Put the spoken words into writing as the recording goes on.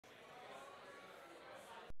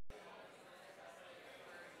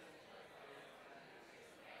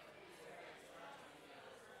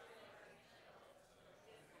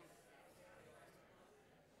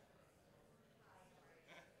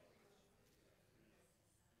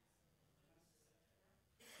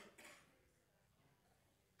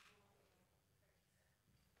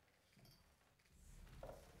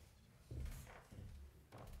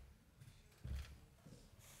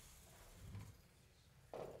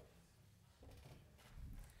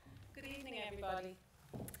everybody.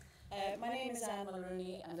 My name is Anne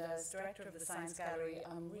Mulrooney, and as Director of the Science Gallery,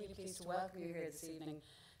 I'm really pleased to welcome you here this evening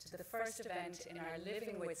to the first event in our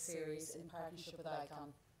Living With series in partnership with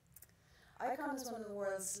ICON. ICON is one of the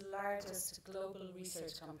world's largest global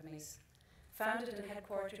research companies. Founded and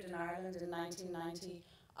headquartered in Ireland in 1990,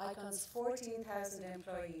 ICON's 14,000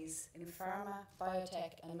 employees in pharma,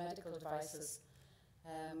 biotech and medical devices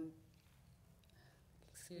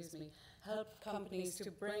help companies to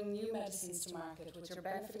bring new medicines to market which are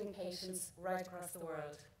benefiting patients right across the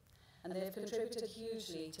world. And they've contributed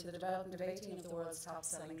hugely to the development of 18 of the world's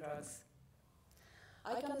top-selling drugs.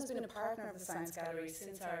 ICON has been a partner of the Science Gallery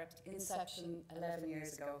since our inception 11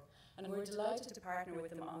 years ago, and we're delighted to partner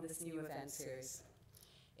with them on this new event series.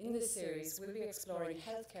 In this series, we'll be exploring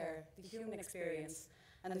healthcare, the human experience,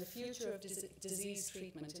 and the future of disease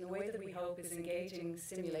treatment in a way that we hope is engaging,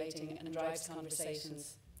 stimulating, and drives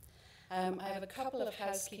conversations. I have a couple of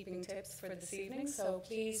housekeeping tips for this evening, so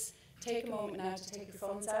please take a moment now to take your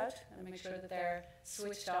phones out and make sure that they're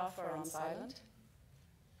switched off or on silent.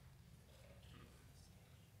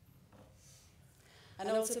 And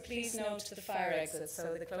also please note the fire exits,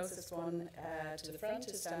 so the closest one to the front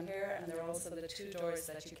is down here, and there are also the two doors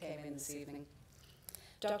that you came in this evening.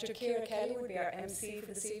 Dr. Ciara Kelly will be our MC for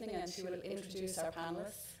this evening, and she will introduce our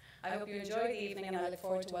panellists. I hope you enjoy the evening, and I look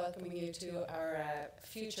forward to welcoming you to our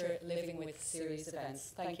future Living With series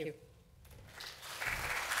events. Thank you.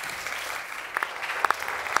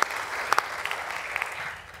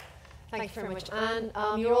 Thank you very much,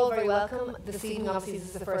 Anne. You're all very welcome. This evening, obviously, this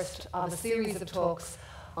is the first of a series of talks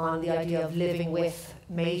on the idea of living with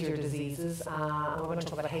major diseases. And we're going to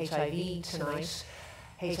talk about HIV tonight.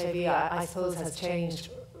 HIV, I suppose, has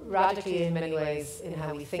changed radically in many ways in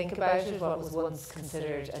how we think about it. What was once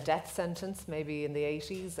considered a death sentence, maybe in the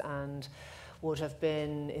 80s, and would have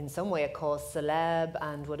been in some way a cause celeb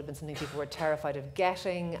and would have been something people were terrified of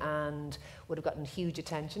getting and would have gotten huge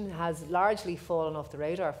attention, has largely fallen off the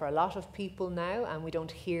radar for a lot of people now, and we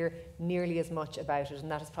don't hear nearly as much about it,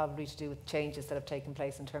 and that is probably to do with changes that have taken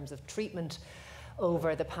place in terms of treatment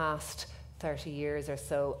over the past 30 years or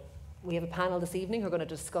so. We have a panel this evening who are going to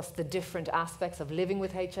discuss the different aspects of living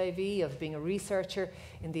with HIV, of being a researcher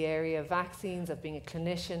in the area of vaccines, of being a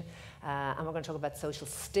clinician, and we're going to talk about social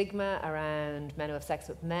stigma around men who have sex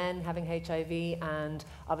with men having HIV, and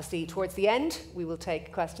obviously towards the end we will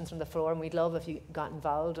take questions from the floor, and we'd love if you got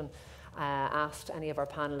involved and asked any of our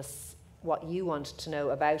panellists what you want to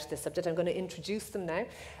know about this subject. I'm going to introduce them now.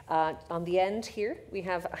 On the end here, we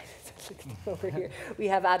have over here, we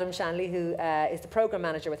have Adam Shanley, who is the Programme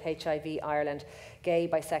Manager with HIV Ireland. Gay,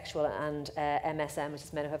 bisexual and MSM, which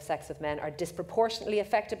is men who have sex with men, are disproportionately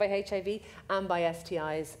affected by HIV and by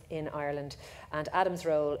STIs in Ireland. And Adam's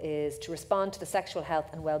role is to respond to the sexual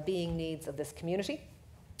health and well-being needs of this community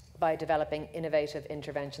by developing innovative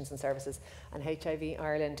interventions and services. And HIV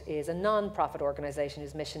Ireland is a non-profit organisation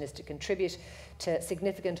whose mission is to contribute to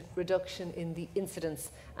significant reduction in the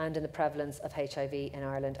incidence and in the prevalence of HIV in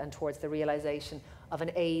Ireland and towards the realisation of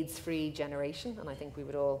an AIDS-free generation, and I think we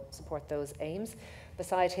would all support those aims.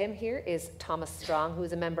 Beside him here is Thomas Strong, who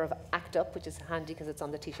is a member of ACT UP, which is handy because it's on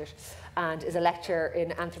the t-shirt, and is a lecturer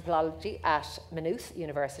in anthropology at Maynooth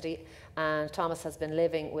University. And Thomas has been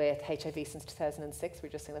living with HIV since 2006. We're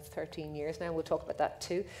just saying that's 13 years now. We'll talk about that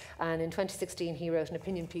too. And in 2016, he wrote an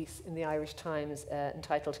opinion piece in the Irish Times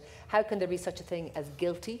entitled, "How Can There Be Such a Thing as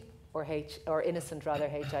Guilty or Innocent rather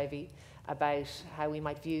HIV?" about how we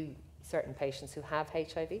might view certain patients who have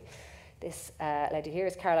HIV. This lady here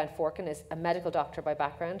is Caroline Forkin, is a medical doctor by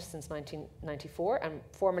background since 1994 and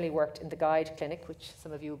formerly worked in the Guide Clinic, which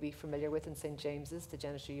some of you will be familiar with in St James's, the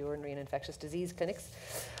genitourinary and infectious disease clinics,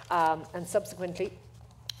 and subsequently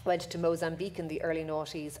went to Mozambique in the early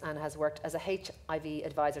noughties and has worked as a HIV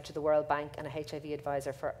advisor to the World Bank and a HIV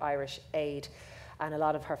advisor for Irish Aid. And a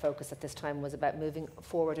lot of her focus at this time was about moving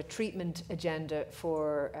forward a treatment agenda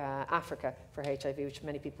for Africa for HIV, which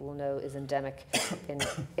many people will know is endemic in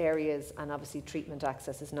areas, and obviously treatment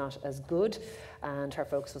access is not as good. And her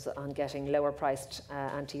focus was on getting lower priced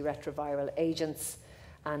antiretroviral agents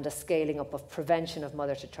and a scaling up of prevention of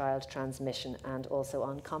mother-to-child transmission, and also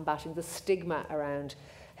on combating the stigma around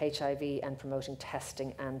HIV and promoting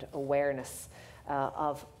testing and awareness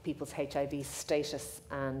of people's HIV status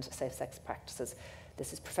and safe sex practices.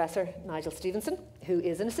 This is Professor Nigel Stevenson, who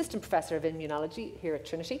is an assistant professor of immunology here at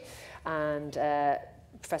Trinity, and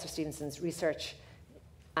Professor Stevenson's research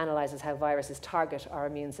analyses how viruses target our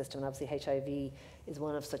immune system, and obviously HIV is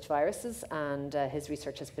one of such viruses, and his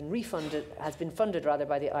research has been funded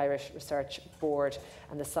by the Irish Research Board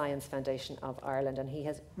and the Science Foundation of Ireland, and he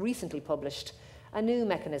has recently published a new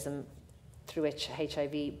mechanism through which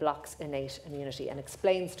HIV blocks innate immunity, and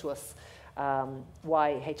explains to us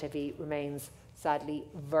why HIV remains, sadly,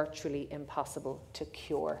 virtually impossible to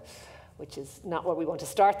cure, which is not where we want to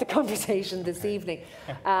start the conversation this evening.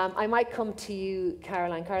 I might come to you,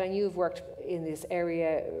 Caroline. Caroline, you've worked in this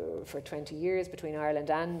area for 20 years between Ireland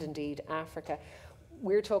and indeed Africa.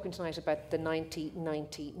 We're talking tonight about the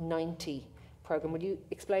 90-90-90 programme. Will you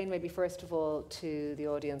explain maybe first of all to the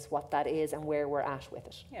audience what that is and where we're at with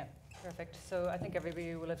it? Yeah, perfect. So I think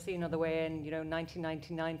everybody will have seen on the way in,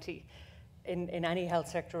 90-90-90. In any health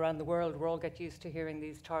sector around the world, we all get used to hearing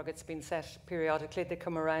these targets being set periodically. They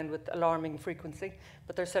come around with alarming frequency,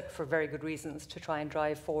 but they're set for very good reasons, to try and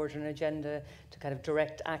drive forward an agenda, to kind of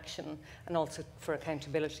direct action, and also for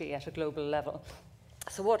accountability at a global level.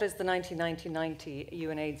 So what is the 90-90-90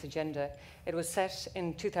 UNAIDS agenda? It was set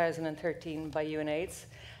in 2013 by UNAIDS.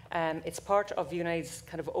 It's part of UNAIDS'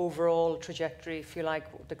 kind of overall trajectory, if you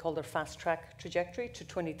like, what they call their fast-track trajectory to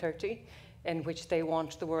 2030, in which they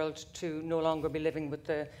want the world to no longer be living with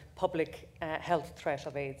the public health threat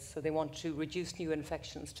of AIDS. So they want to reduce new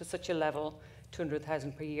infections to such a level,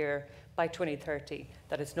 200,000 per year, by 2030,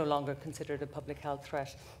 that it's no longer considered a public health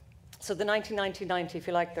threat. So the 90-90-90, if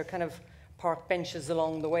you like, they're kind of park benches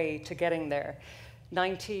along the way to getting there.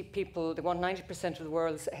 90 people, they want 90% of the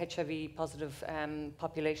world's HIV positive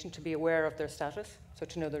population to be aware of their status, so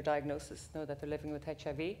to know their diagnosis, know that they're living with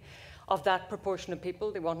HIV. Of that proportion of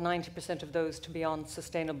people, they want 90% of those to be on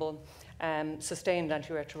sustained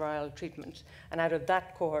antiretroviral treatment. And out of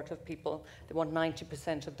that cohort of people, they want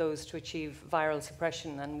 90% of those to achieve viral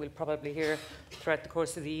suppression. And we'll probably hear throughout the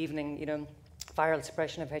course of the evening, viral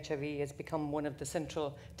suppression of HIV has become one of the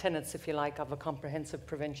central tenets, if you like, of a comprehensive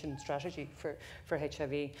prevention strategy for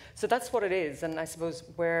HIV. So that's what it is. And I suppose,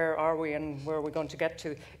 where are we and where are we going to get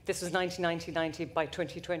to? This is 90-90-90 by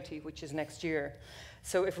 2020, which is next year.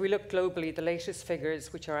 So if we look globally, the latest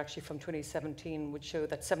figures, which are actually from 2017, would show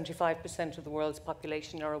that 75% of the world's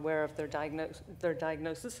population are aware of their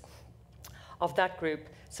diagnosis. Of that group,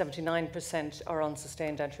 79% are on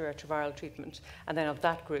sustained antiretroviral treatment. And then of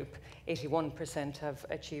that group, 81% have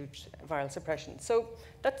achieved viral suppression. So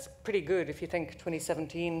that's pretty good if you think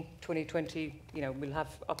 2017, 2020, we'll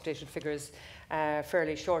have updated figures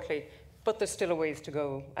fairly shortly. But there's still a ways to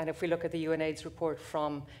go. And if we look at the UNAIDS report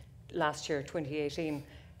from last year, 2018,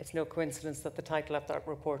 it's no coincidence that the title of that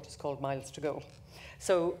report is called Miles to Go.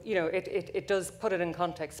 So, it does put it in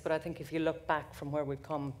context, but I think if you look back from where we've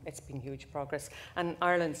come, it's been huge progress. And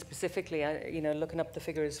Ireland specifically, looking up the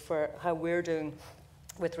figures for how we're doing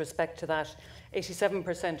with respect to that,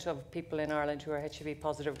 87% of people in Ireland who are HIV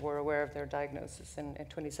positive were aware of their diagnosis in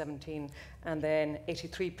 2017, and then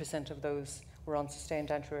 83% of those were on sustained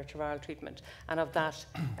antiretroviral treatment. And of that,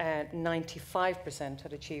 95%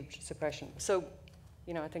 had achieved suppression. So,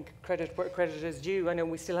 I think credit where credit is due. I know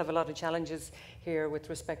we still have a lot of challenges here with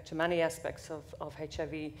respect to many aspects of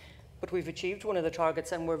HIV, but we've achieved one of the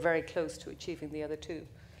targets and we're very close to achieving the other two.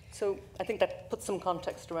 So I think that puts some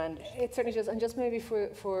context around it. It certainly does. And just maybe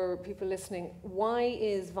for people listening, why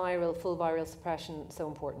is full viral suppression so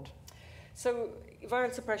important? So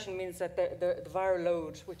viral suppression means that the viral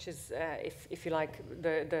load, which is, if you like,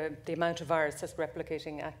 the amount of virus that's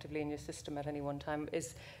replicating actively in your system at any one time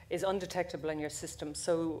is undetectable in your system,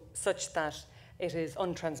 such that it is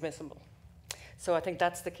untransmissible. So I think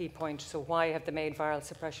that's the key point. So why have they made viral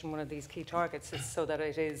suppression one of these key targets? Is so that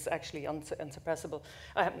it is actually untransmissible,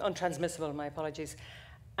 my apologies.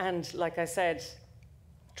 And like I said,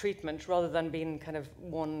 treatment, rather than being kind of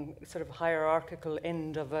one sort of hierarchical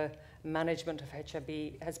end of a management of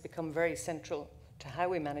HIV, has become very central to how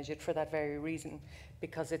we manage it for that very reason,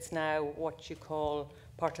 because it's now what you call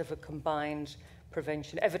part of a combined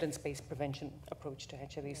prevention, evidence-based prevention approach to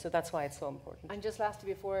HIV. So that's why it's so important. And just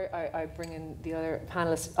lastly, before I bring in the other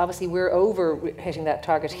panellists, obviously we're over hitting that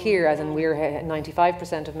target here, as in we're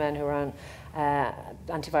 95% of men who are on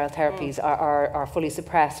antiviral therapies are fully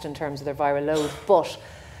suppressed in terms of their viral load. But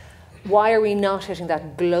why are we not hitting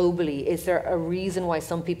that globally? Is there a reason why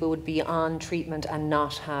some people would be on treatment and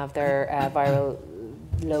not have their viral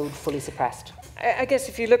load fully suppressed? I guess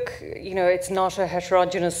if you look, it's not a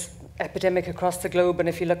heterogeneous epidemic across the globe, and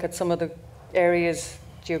if you look at some of the areas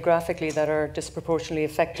geographically that are disproportionately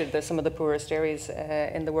affected, they're some of the poorest areas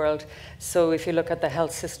in the world. So if you look at the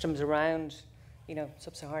health systems around,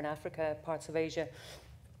 sub-Saharan Africa, parts of Asia,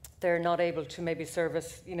 they're not able to maybe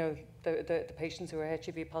service, the patients who are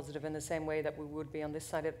HIV positive in the same way that we would be on this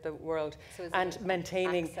side of the world, and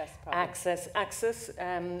maintaining access,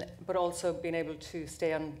 but also being able to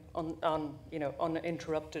stay on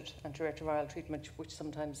uninterrupted antiretroviral treatment, which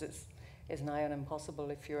sometimes is nigh on impossible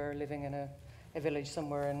if you're living in a a village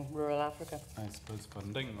somewhere in rural Africa. I suppose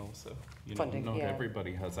funding also. Funding, not yeah.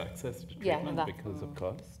 everybody has access to Yeah, treatment because of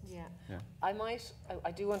cost. Yeah. Yeah.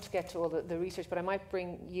 I do want to get to all the research, but I might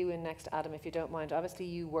bring you in next, Adam, if you don't mind. Obviously,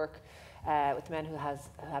 you work with men who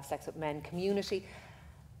have sex with men community.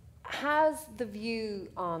 Has the view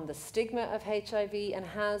on the stigma of HIV and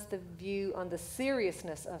has the view on the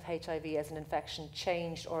seriousness of HIV as an infection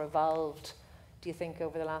changed or evolved, do you think,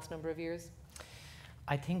 over the last number of years?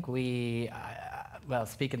 I think we, well,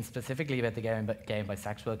 speaking specifically about the gay and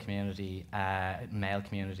bisexual community, male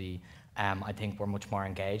community, I think we're much more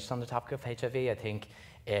engaged on the topic of HIV. I think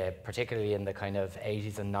particularly in the kind of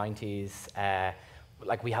 80s and 90s,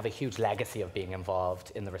 like we have a huge legacy of being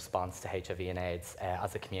involved in the response to HIV and AIDS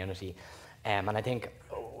as a community. And I think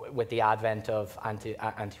with the advent of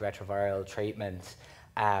antiretroviral treatment,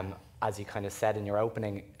 as you kind of said in your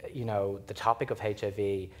opening, the topic of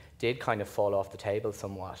HIV did kind of fall off the table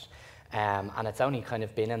somewhat. And it's only kind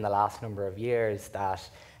of been in the last number of years that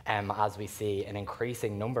as we see an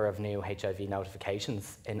increasing number of new HIV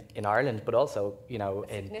notifications in Ireland, but also, in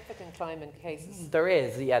significant climb in cases. There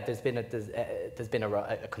is, yeah. There's been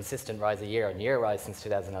a consistent rise, a year-on-year rise since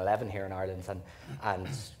 2011 here in Ireland, and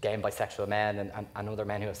gay and bisexual men and other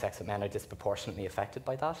men who have sex with men are disproportionately affected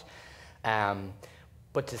by that.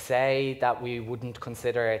 But to say that we wouldn't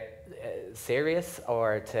consider it serious,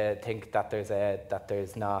 or to think that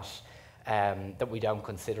that we don't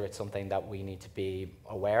consider it something that we need to be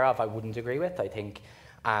aware of, I wouldn't agree with. I think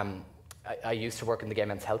I used to work in the Gay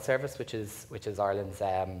Men's Health Service, which is Ireland's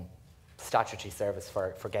statutory service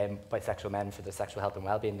for gay and bisexual men for their sexual health and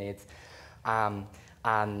wellbeing needs,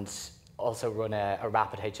 and also run a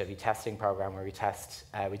rapid HIV testing program where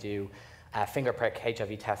we do finger prick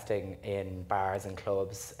HIV testing in bars and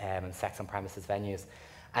clubs and sex on premises venues.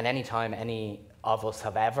 And anytime any of us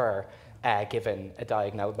have ever given a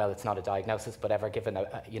diagnosis, well, it's not a diagnosis, but ever given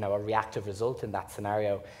a reactive result in that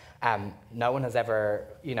scenario, no one has ever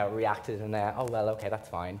reacted in a, oh well, okay, that's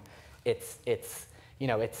fine. It's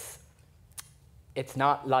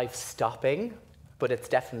not life stopping, but it's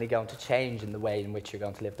definitely going to change in the way in which you're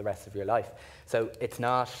going to live the rest of your life. So it's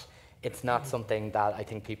not something that I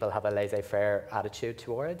think people have a laissez-faire attitude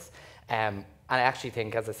towards. And I actually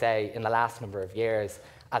think, as I say, in the last number of years,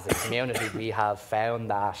 as a community, we have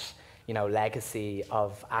found that legacy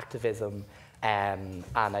of activism, and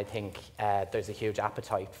I think there's a huge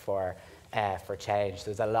appetite for change.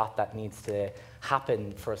 There's a lot that needs to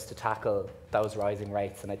happen for us to tackle those rising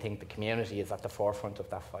rates, and I think the community is at the forefront of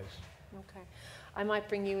that fight. Okay. I might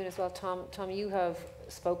bring you in as well, Tom. Tom, you have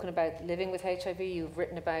spoken about living with HIV, you've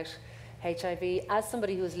written about HIV. As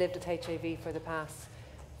somebody who has lived with HIV for the past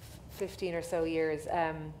 15 or so years,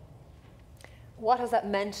 what has that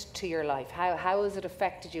meant to your life? How has it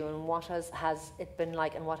affected you, and what has it been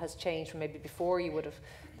like, and what has changed from maybe before you would have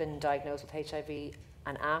been diagnosed with HIV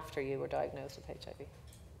and after you were diagnosed with HIV?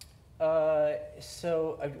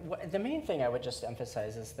 The main thing I would just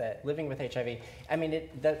emphasize is that living with HIV, I mean,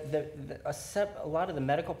 a lot of the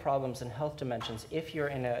medical problems and health dimensions, if you're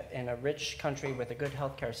in a rich country with a good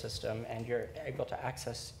healthcare system and you're able to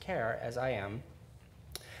access care, as I am,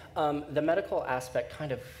 the medical aspect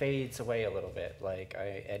kind of fades away a little bit. Like,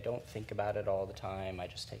 I don't think about it all the time. I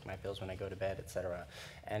just take my pills when I go to bed, etc.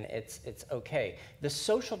 And it's okay. The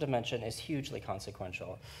social dimension is hugely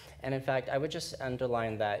consequential. And in fact, I would just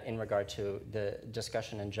underline that in regard to the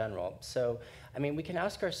discussion in general. So, I mean, we can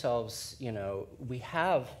ask ourselves, we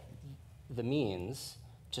have the means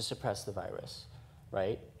to suppress the virus,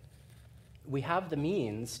 right? We have the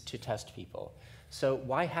means to test people. So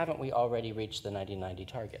why haven't we already reached the 90-90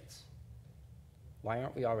 targets? Why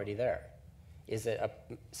aren't we already there? Is it a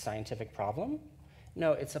scientific problem?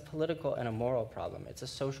 No, it's a political and a moral problem. It's a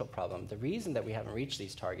social problem. The reason that we haven't reached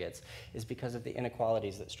these targets is because of the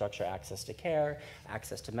inequalities that structure access to care,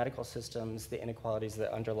 access to medical systems, the inequalities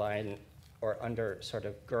that underline or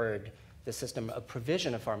gird the system of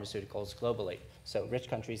provision of pharmaceuticals globally. So rich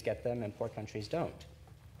countries get them and poor countries don't.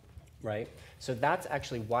 Right? So that's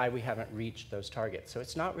actually why we haven't reached those targets. So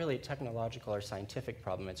it's not really a technological or scientific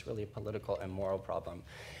problem, it's really a political and moral problem.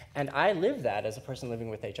 And I live that as a person living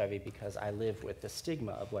with HIV because I live with the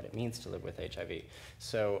stigma of what it means to live with HIV.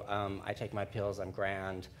 So I take my pills, I'm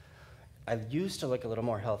grand. I used to look a little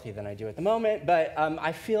more healthy than I do at the moment, but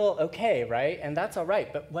I feel okay, right? And that's all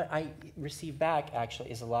right. But what I receive back actually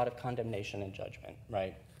is a lot of condemnation and judgment,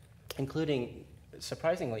 right? Including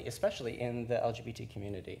surprisingly, especially in the LGBT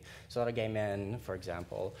community. So a lot of gay men, for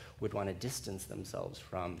example, would want to distance themselves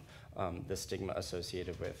from the stigma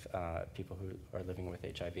associated with people who are living with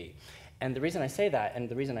HIV. And the reason I say that, and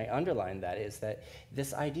the reason I underline that, is that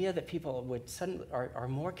this idea that people would suddenly are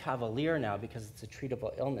more cavalier now because it's a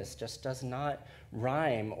treatable illness just does not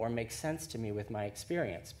rhyme or make sense to me with my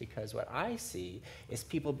experience, because what I see is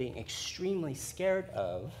people being extremely scared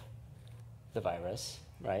of the virus,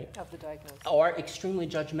 right? Of the diagnosis. Or extremely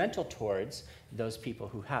judgmental towards those people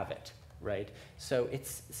who have it, right? So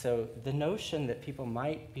the notion that people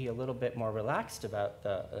might be a little bit more relaxed about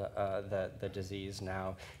the disease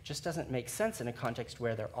now just doesn't make sense in a context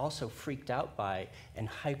where they're also freaked out by and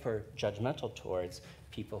hyper judgmental towards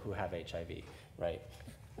people who have HIV, right?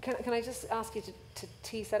 Can I just ask you to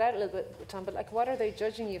tease that out a little bit, Tom? But like, what are they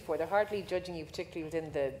judging you for? They're hardly judging you, particularly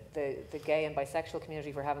within the gay and bisexual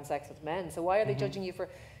community, for having sex with men. So why are they judging you for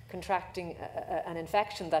contracting an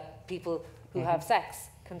infection that people who have sex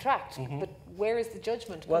contract? But where is the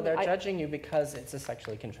judgment? Well, they're judging you because it's a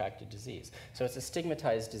sexually contracted disease. So it's a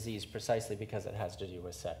stigmatized disease precisely because it has to do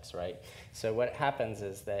with sex, right? So what happens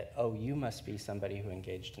is that, oh, you must be somebody who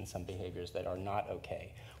engaged in some behaviors that are not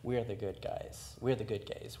okay. We're the good guys. We're the good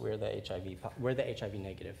gays. We're the HIV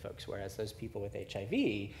negative folks. Whereas those people with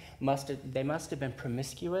HIV must have been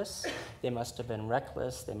promiscuous, they must have been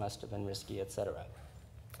reckless, they must have been risky, etc.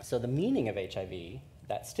 So the meaning of HIV,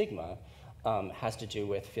 that stigma, has to do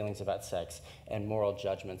with feelings about sex and moral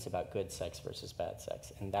judgments about good sex versus bad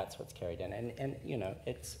sex, and that's what's carried in. And you know,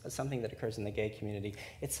 it's something that occurs in the gay community.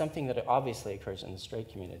 It's something that obviously occurs in the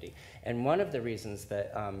straight community. And one of the reasons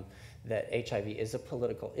that that HIV is a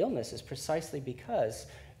political illness is precisely because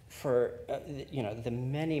for the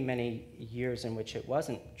many years in which it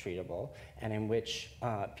wasn't treatable and in which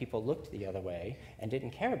people looked the other way and didn't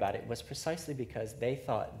care about it was precisely because they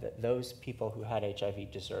thought that those people who had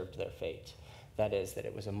HIV deserved their fate. That is, that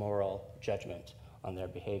it was a moral judgment on their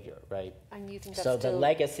behavior, right? And you think that's so the still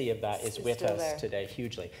legacy of that is with us there today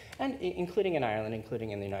hugely, and including in Ireland,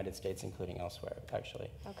 including in the United States, including elsewhere, actually.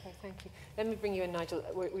 Okay, thank you. Let me bring you in, Nigel.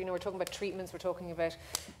 We're talking about treatments, we're talking about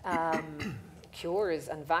cures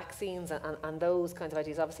and vaccines and those kinds of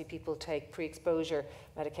ideas. Obviously, people take pre-exposure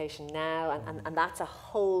medication now, and that's a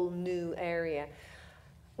whole new area.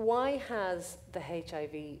 Why has the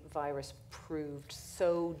HIV virus proved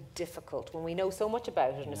so difficult when we know so much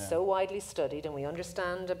about it and it's so widely studied, and we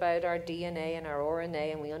understand about our DNA and our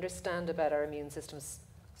RNA, and we understand about our immune systems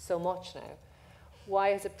so much now? Why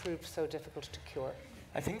has it proved so difficult to cure?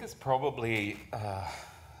 I think it's probably,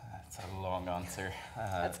 it's a long answer.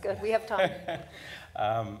 That's good, we have time.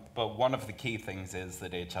 But one of the key things is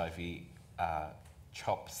that HIV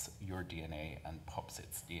chops your DNA and pops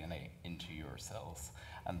its DNA into your cells,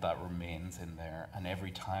 and that remains in there. And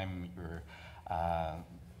every time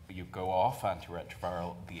you go off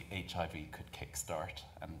antiretroviral, the HIV could kickstart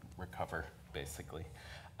and recover, basically.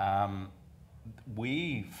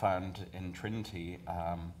 We found in Trinity,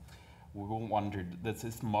 we wondered, there's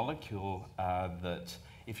this molecule that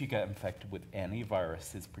if you get infected with any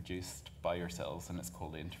virus is produced by your cells, and it's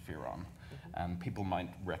called interferon. And people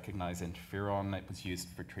might recognize interferon. It was used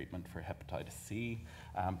for treatment for hepatitis C,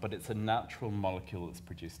 but it's a natural molecule that's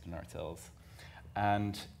produced in our cells.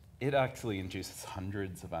 And it actually induces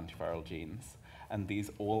hundreds of antiviral genes, and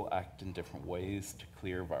these all act in different ways to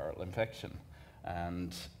clear viral infection.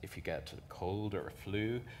 And if you get a cold or a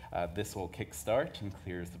flu, this will kickstart and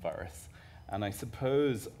clears the virus. And I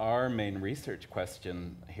suppose our main research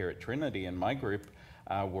question here at Trinity in my group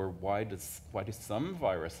were why do some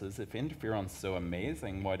viruses, if interferon's so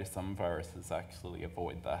amazing, why do some viruses actually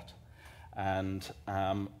avoid that? And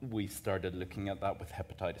we started looking at that with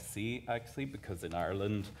hepatitis C, actually, because in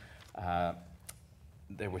Ireland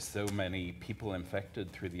there were so many people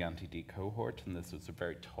infected through the anti-D cohort, and this was a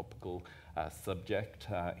very topical subject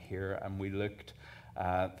here. And we looked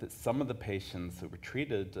that some of the patients that were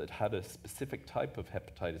treated that had a specific type of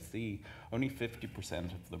hepatitis C, only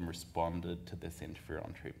 50% of them responded to this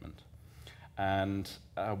interferon treatment. And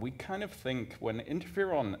we kind of think when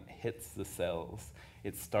interferon hits the cells,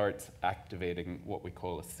 it starts activating what we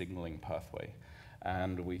call a signaling pathway.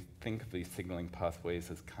 And we think of these signaling pathways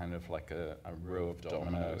as kind of like a row of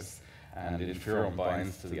dominoes. And interferon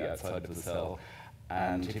binds to the outside of the cell.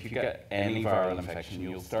 And if you get any viral infection,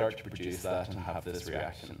 you'll start to produce that and have this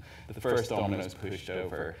reaction. The first domino is pushed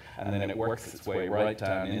over, and then it works its way right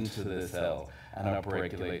down into the cell and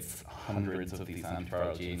upregulates hundreds of these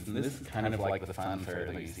antiviral genes. And this is kind of like the fanfare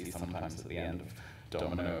that you see sometimes at the end of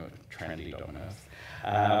trendy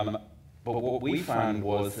dominoes. But what we found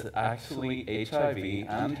was that actually HIV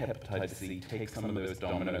and hepatitis C take some of those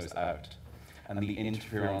dominoes out. and the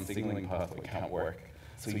interferon signaling pathway can't work.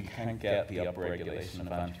 So you can't get the upregulation of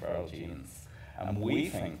antiviral genes. And we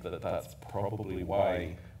think that that's probably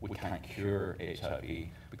why we can't cure HIV,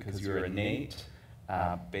 because your innate,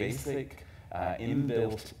 basic,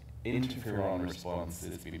 inbuilt interferon response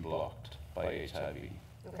is being blocked by HIV.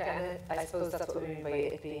 Okay, and I suppose that's what we mean by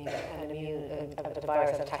it being an immune, a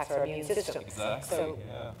virus that attacks our immune system. Exactly. So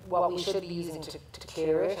what we should be using to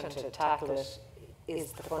clear it and to tackle it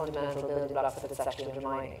is the fundamental building blocks that it's actually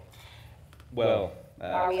undermining. Well,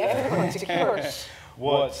 are we ever going to cure it?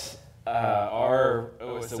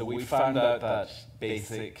 So we found out that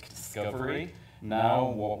basic discovery. Now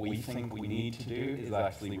what we think we need to do is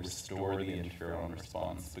actually restore the interferon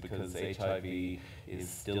response, because HIV is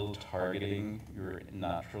still targeting your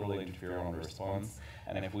natural interferon response,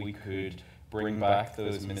 and if we could bring back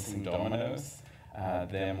those missing dominoes,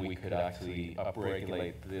 then we could actually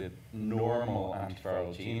upregulate the normal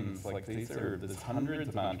antiviral genes. Like there's hundreds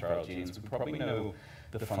of antiviral genes. We probably know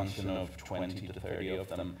the function of 20 to 30 of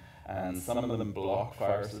them. And some of them block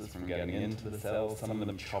viruses from getting into the cells, some of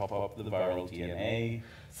them chop up the viral DNA,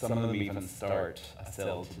 some of them even start a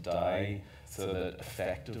cell to die, so that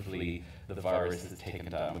effectively the virus is taken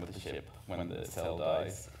down with the ship when the cell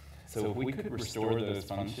dies. So if we could restore those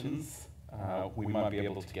functions, we might be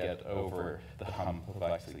able to get over the hump of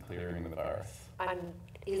actually clearing the virus. And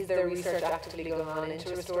is there research actively going on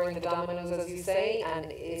into restoring the dominoes, as you say,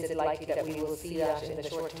 and is it likely that we will see that in the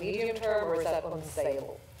short to medium term, or is that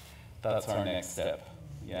unsayable? That's our next step,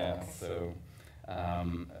 yeah. So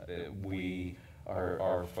we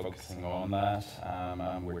are focusing on that,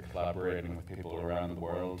 and we're collaborating with people around the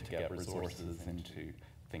world to get resources into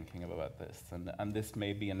thinking about this. And this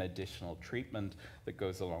may be an additional treatment that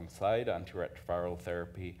goes alongside antiretroviral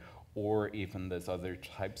therapy, or even there's other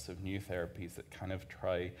types of new therapies that kind of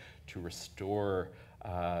try to restore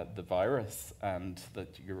the virus, and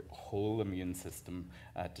that your whole immune system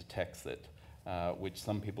detects it. Which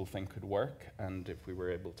some people think could work, and if we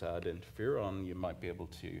were able to add interferon, you might be able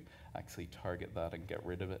to actually target that and get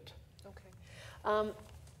rid of it. Okay.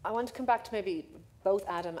 I want to come back to maybe both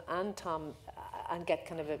Adam and Tom and get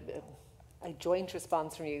kind of a joint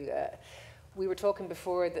response from you. We were talking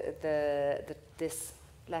before this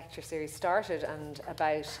lecture series started, and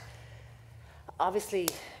about obviously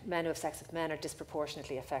men who have sex with men are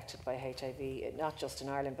disproportionately affected by HIV, not just in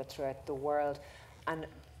Ireland but throughout the world. And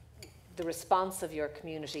the response of your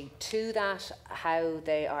community to that, how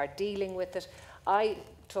they are dealing with it. I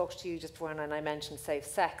talked to you just before and I mentioned safe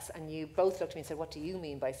sex, and you both looked at me and said, what do you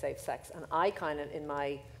mean by safe sex? And I kind of, in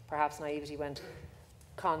my perhaps naivety, went,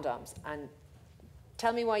 condoms. And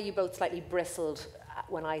tell me why you both slightly bristled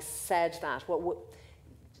when I said that.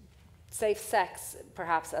 Safe sex,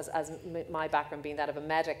 perhaps as my background being that of a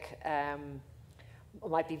medic,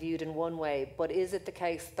 might be viewed in one way, but is it the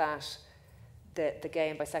case that the gay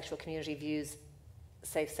and bisexual community views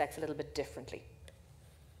safe sex a little bit differently?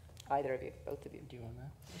 Either of you, both of you. Do you want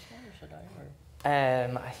that? Or should I? Or?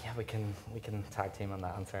 Yeah, we can tag team on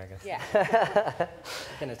that answer, I guess. Yeah.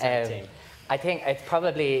 Can a tag team? I think it's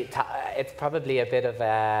probably a bit of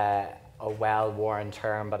a well-worn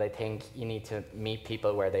term, but I think you need to meet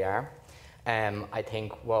people where they are. I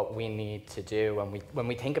think what we need to do when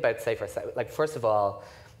we think about safer sex, like first of all,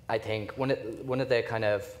 I think one of the kind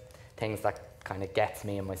of things that kind of gets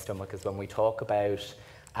me in my stomach is when we talk about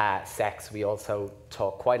sex, we also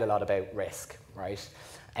talk quite a lot about risk, right?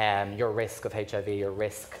 Your risk of HIV, your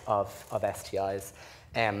risk of STIs.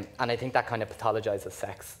 And I think that kind of pathologizes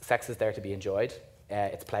sex. Sex is there to be enjoyed.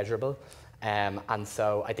 It's pleasurable. And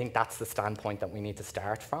so I think that's the standpoint that we need to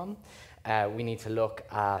start from. We need to look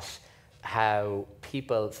at how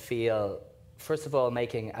people feel, first of all,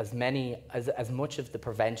 making as much of the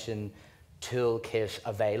prevention toolkit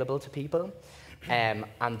available to people, and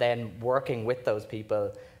then working with those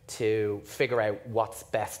people to figure out what's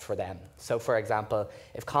best for them. So for example,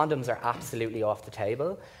 if condoms are absolutely off the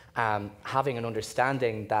table, having an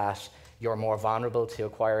understanding that you're more vulnerable to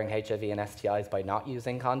acquiring HIV and STIs by not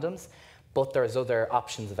using condoms, but there's other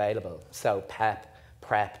options available. So PEP,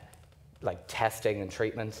 PrEP, like testing and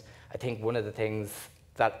treatment. I think one of the things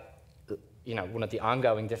that, one of the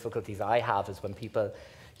ongoing difficulties I have is when people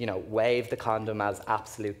wave the condom as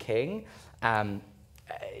absolute king.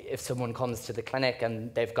 If someone comes to the clinic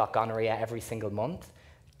and they've got gonorrhea every single month,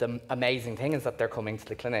 the amazing thing is that they're coming to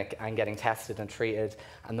the clinic and getting tested and treated,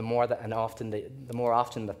 and the more often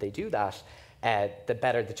that they do that, the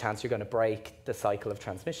better the chance you're going to break the cycle of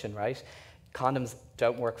transmission, right? Condoms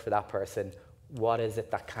don't work for that person. What is it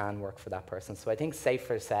that can work for that person? So I think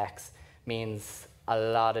safer sex means a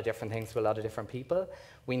lot of different things to a lot of different people.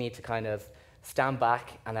 We need to kind of stand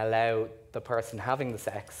back and allow the person having the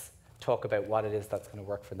sex talk about what it is that's going to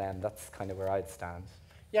work for them. That's kind of where I'd stand.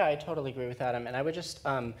 Yeah, I totally agree with Adam, and I would just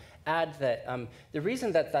add that the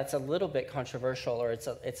reason that that's a little bit controversial, or it's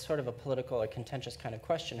sort of a political or contentious kind of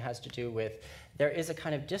question, has to do with there is a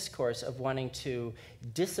kind of discourse of wanting to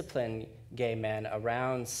discipline gay men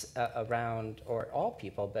around, or all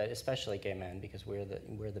people, but especially gay men, because we're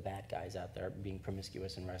the bad guys out there being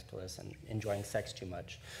promiscuous and restless and enjoying sex too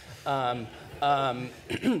much, around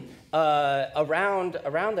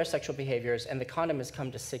their sexual behaviors, and the condom has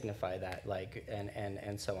come to signify that, like,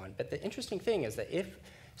 and so on. But the interesting thing is that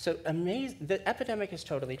the epidemic has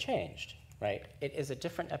totally changed, right? It is a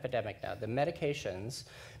different epidemic now. The medications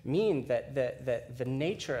mean that the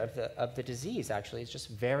nature of the disease actually is just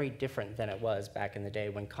very different than it was back in the day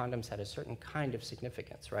when condoms had a certain kind of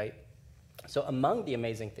significance, right? So among the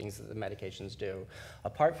amazing things that the medications do,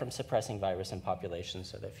 apart from suppressing virus in populations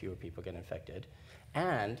so that fewer people get infected,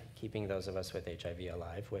 and keeping those of us with HIV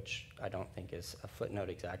alive, which I don't think is a footnote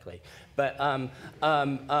exactly, but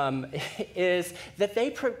is that they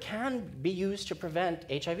can be used to prevent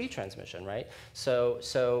HIV transmission, right? So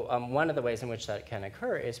one of the ways in which that can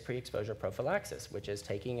occur is pre-exposure prophylaxis, which is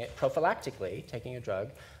taking it prophylactically, taking a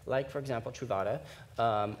drug like, for example, Truvada,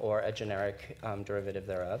 or a generic derivative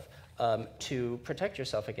thereof, to protect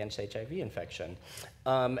yourself against HIV infection.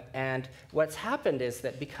 And what's happened is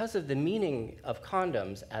that because of the meaning of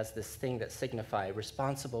condoms as this thing that signify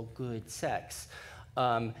responsible, good sex,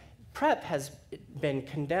 PrEP has been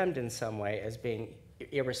condemned in some way as being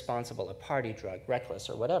irresponsible, a party drug, reckless,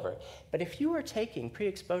 or whatever. But if you are taking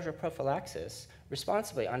pre-exposure prophylaxis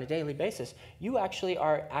responsibly on a daily basis, you actually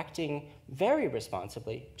are acting very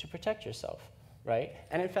responsibly to protect yourself, right?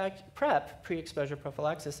 And in fact, PrEP, pre-exposure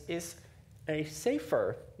prophylaxis, is a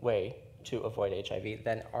safer way to avoid HIV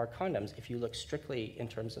than are condoms if you look strictly in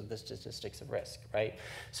terms of the statistics of risk, right?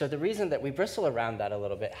 So the reason that we bristle around that a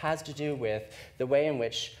little bit has to do with the way in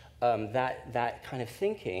which that kind of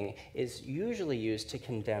thinking is usually used to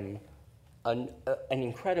condemn an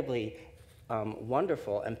incredibly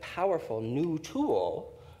wonderful and powerful new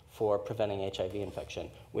tool for preventing HIV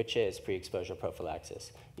infection, which is pre-exposure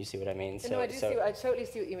prophylaxis. You see what I mean? No, I totally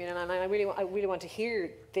see what you mean, and I really want to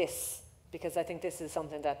hear this, because I think this is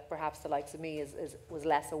something that perhaps the likes of me was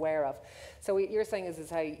less aware of. So what you're saying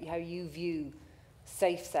is how you view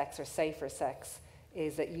safe sex or safer sex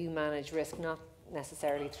is that you manage risk not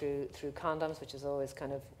necessarily through condoms, which is always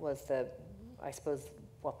kind of was I suppose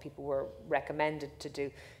what people were recommended to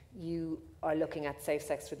do. You are looking at safe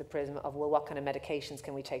sex through the prism of, well, what kind of medications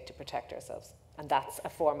can we take to protect ourselves? And that's a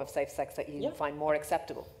form of safe sex that you find more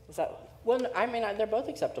acceptable. Is that? Well, I mean, they're both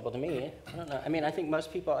acceptable to me. I don't know. I mean, I think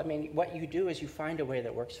most people, I mean, what you do is you find a way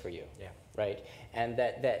that works for you. Yeah. Right? And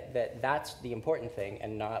that's the important thing,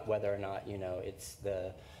 and not whether or not, you know,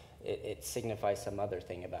 it signifies some other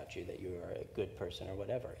thing about you, that you are a good person or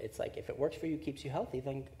whatever. It's like, if it works for you, keeps you healthy,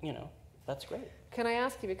 then, you know, that's great. Can I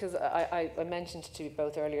ask you, because I mentioned to you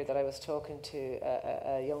both earlier that I was talking to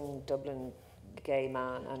a young Dublin gay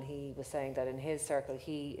man, and he was saying that in his circle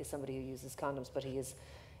he is somebody who uses condoms, but he is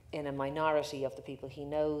in a minority of the people he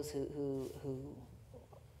knows who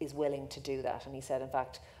is willing to do that. And he said, in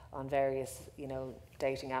fact, on various, you know,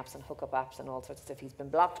 dating apps and hookup apps and all sorts of stuff, he's been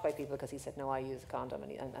blocked by people because he said, no, I use a condom,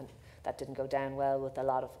 and that didn't go down well with a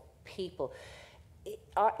lot of people.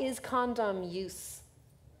 Is condom use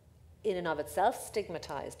in and of itself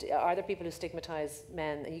stigmatized? Are there people who stigmatize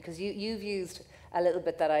men? Because you've used a little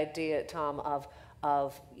bit that idea, Tom,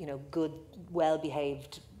 of you know, good,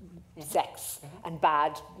 well-behaved sex and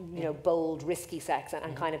bad, you know, bold, risky sex,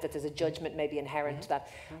 and kind of that there's a judgment maybe inherent to that.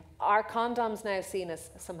 Are condoms now seen as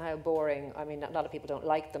somehow boring? I mean, a lot of people don't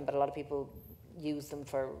like them, but a lot of people use them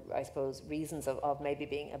for, I suppose, reasons of maybe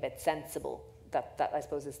being a bit sensible. That I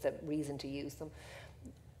suppose is the reason to use them.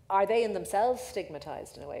 Are they in themselves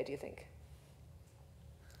stigmatized in a way, do you think?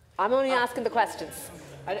 I'm only asking the questions.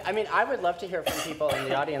 I mean, I would love to hear from people in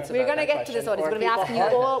the audience about We're going to that get to this question, audience. We're going to be asking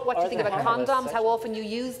you all what you think about condoms, section. how often you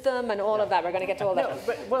use them, and all of that. We're going to get to all that.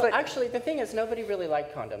 No, but actually, the thing is, nobody really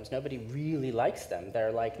liked condoms. Nobody really likes them.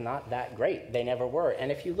 They're like not that great. They never were.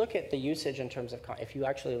 And if you look at the usage in terms of, if you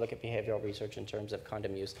actually look at behavioral research in terms of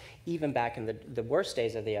condom use, even back in the worst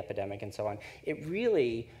days of the epidemic and so on, it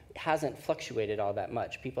really hasn't fluctuated all that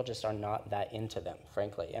much. People just are not that into them,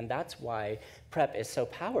 frankly. And that's why PrEP is so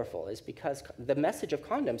powerful, is because the message of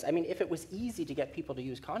condoms, I mean, if it was easy to get people to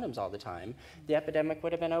use condoms all the time, the epidemic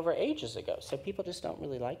would have been over ages ago. So people just don't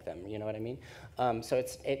really like them, you know what I mean? I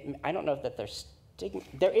don't know that there's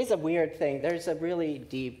there is a weird thing. There's a really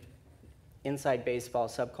deep inside baseball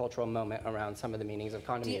subcultural moment around some of the meanings of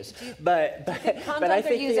condom use. But I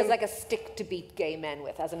think are used as like a stick to beat gay men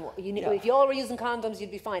with, as in, if you all were using condoms, you'd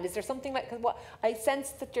be fine. Is there something like, because what I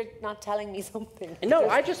sense that you're not telling me something. No,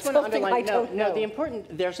 I just want to underline, no,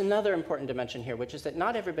 there's another important dimension here, which is that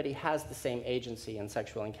not everybody has the same agency in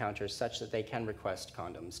sexual encounters such that they can request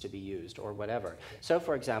condoms to be used or whatever. So,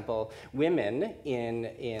 for example, women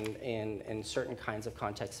in certain kinds of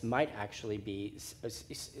contexts might actually be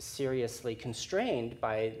seriously constrained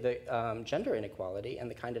by the gender inequality and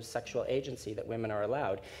the kind of sexual agency that women are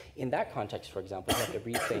allowed. In that context, for example, you have to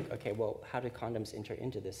rethink, okay, well, how do condoms enter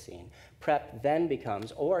into this scene? PrEP then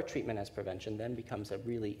becomes, or treatment as prevention, then becomes a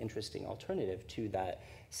really interesting alternative to that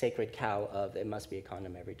sacred cow of it must be a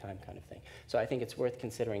condom every time kind of thing. So I think it's worth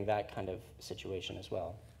considering that kind of situation as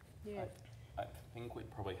well. Yeah. I think we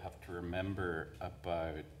probably have to remember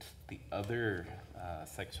about the other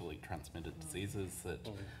sexually transmitted diseases that,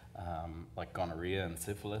 like gonorrhea and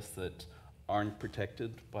syphilis, that aren't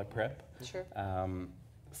protected by PrEP. Sure.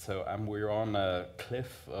 So we're on a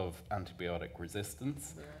cliff of antibiotic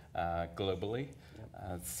resistance globally.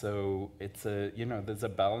 So it's there's a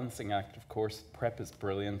balancing act. Of course, PrEP is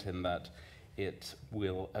brilliant in that it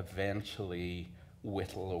will eventually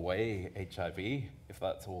whittle away HIV if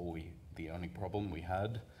that's the only problem we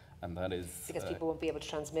had, and that is because people won't be able to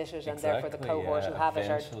transmit it, and exactly, therefore the cohort who have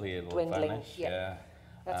it are dwindling. Vanish,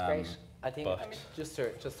 That's great. I think just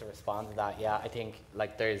to respond to that, I think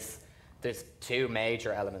like there's two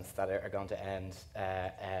major elements that are going to end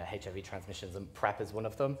HIV transmissions, and PrEP is one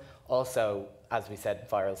of them. Also, as we said,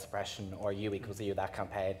 viral suppression, or U equals U, that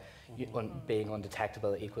campaign, being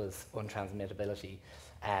undetectable equals untransmittability.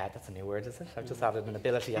 That's a new word, is it? I've just added an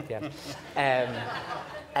ability at the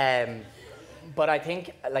end. But I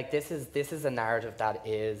think like this is a narrative that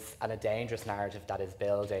is, and a dangerous narrative that is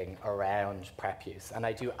building around PrEP use. And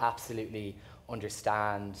I do absolutely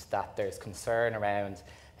understand that there's concern around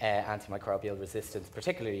antimicrobial resistance,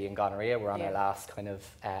 particularly in gonorrhea. We're on our last kind of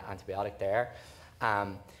antibiotic there.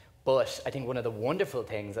 But I think one of the wonderful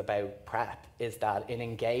things about PrEP is that it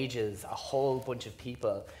engages a whole bunch of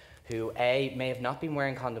people who A, may have not been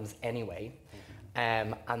wearing condoms anyway,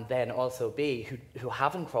 and then also B, who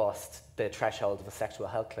haven't crossed the threshold of a sexual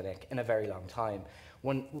health clinic in a very long time.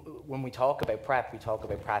 When we talk about PrEP, we talk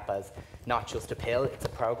about PrEP as not just a pill, it's a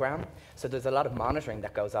program. So there's a lot of monitoring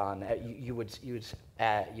that goes on.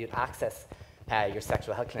 You'd access your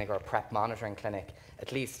sexual health clinic or a PrEP monitoring clinic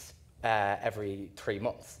at least every 3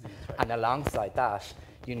 months. Right. And alongside that,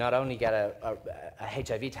 you not only get a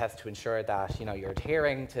HIV test to ensure that you're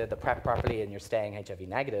adhering to the PrEP properly and you're staying HIV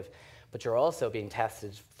negative, but you're also being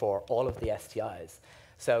tested for all of the STIs.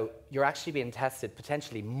 So you're actually being tested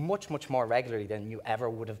potentially much, much more regularly than you ever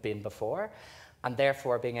would have been before, and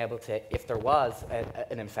therefore being able to, if there was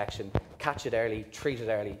an infection, catch it early, treat it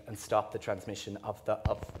early, and stop the transmission of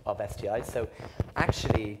STIs. So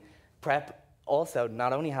actually, PrEP also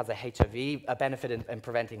not only has a benefit in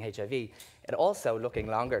preventing HIV, it also, looking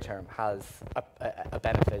longer term, has a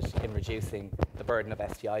benefit in reducing the burden of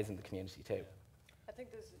STIs in the community too. I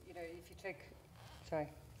think there's, if you take, sorry.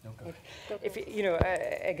 If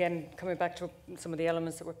again, coming back to some of the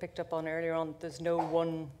elements that were picked up on earlier on, there's no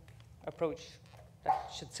one approach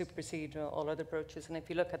that should supersede all other approaches. And if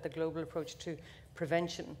you look at the global approach to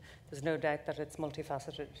prevention, there's no doubt that it's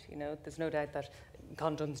multifaceted. There's no doubt that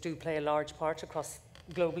condoms do play a large part across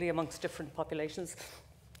globally amongst different populations.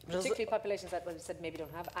 Particularly populations that, well, you said, maybe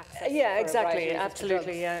don't have access. Yeah, exactly,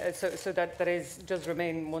 absolutely. Yeah, so that does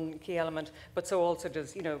remain one key element, but so also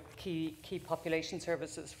does key population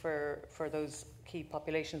services for those key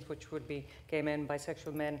populations, which would be gay men,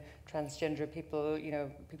 bisexual men, transgender people,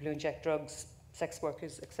 people who inject drugs, sex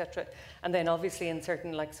workers, etc. And then obviously in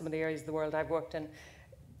certain, like some of the areas of the world I've worked in,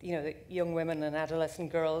 the young women and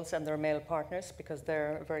adolescent girls and their male partners, because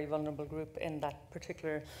they're a very vulnerable group in that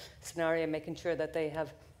particular scenario, making sure that they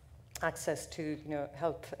have access to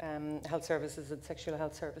health services and sexual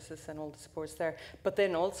health services and all the supports there. But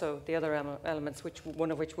then also the other elements, one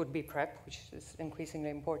of which would be PrEP, which is increasingly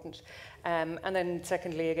important. And then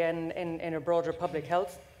secondly, again, in a broader public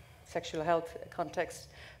health, sexual health context,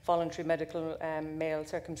 voluntary medical male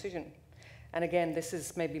circumcision. And again, this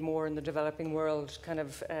is maybe more in the developing world kind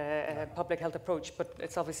of public health approach, but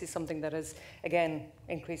it's obviously something that is, again,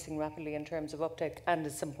 increasing rapidly in terms of uptake and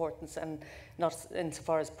its importance, and not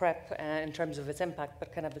insofar as PrEP in terms of its impact,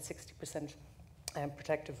 but kind of a 60%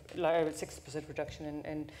 protective, 60%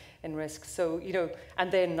 reduction in risk. So,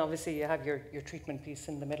 and then obviously you have your treatment piece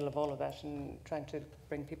in the middle of all of that and trying to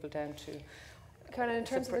bring people down to... Caroline, in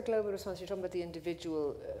terms of the global response, you're talking about the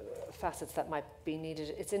individual facets that might be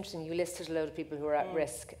needed. It's interesting, you listed a load of people who are at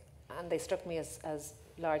risk, and they struck me as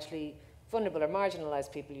largely vulnerable or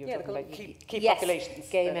marginalised people. You're talking about key yes, populations.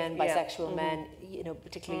 Gay men, bisexual men, you know,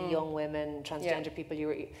 particularly young women, transgender people.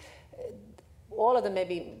 All of them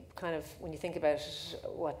maybe kind of, when you think about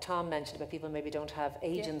what Tom mentioned about people maybe don't have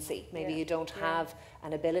agency, maybe you don't have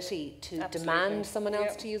an ability to demand someone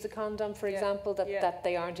else to use a condom, for example, that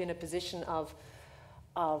they aren't in a position of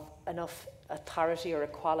enough authority or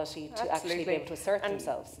equality to actually be able to assert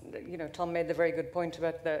themselves. You know, Tom made the very good point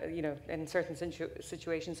about in certain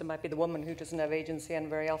situations it might be the woman who doesn't have agency, and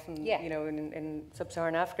very often, you know, in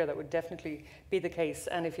sub-Saharan Africa that would definitely be the case.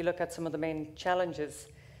 And if you look at some of the main challenges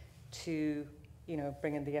to, you know,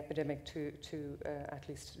 bringing the epidemic to at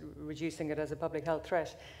least reducing it as a public health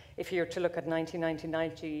threat, if you were to look at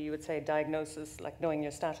 1990, you would say diagnosis, like knowing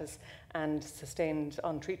your status, and sustained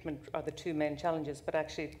on treatment are the two main challenges, but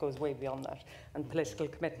actually it goes way beyond that. And political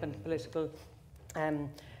commitment, political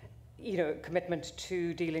you know, commitment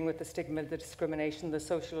to dealing with the stigma, the discrimination, the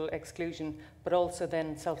social exclusion, but also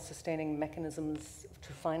then self-sustaining mechanisms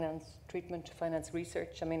to finance treatment, to finance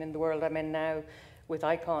research. I mean, in the world I'm in now with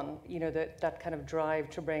ICON, you know, that kind of drive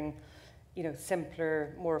to bring, you know,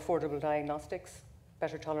 simpler, more affordable diagnostics,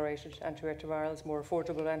 better tolerated antiretrovirals, more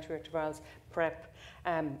affordable antiretrovirals, PrEP,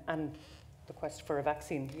 and the quest for a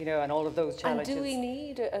vaccine, you know, and all of those challenges. And do we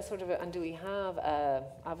need a sort of, and do we have,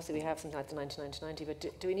 obviously we have something like the 99-90,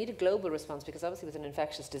 but do we need a global response? Because obviously with an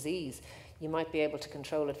infectious disease, you might be able to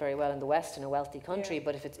control it very well in the West, in a wealthy country,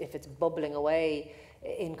 but if it's bubbling away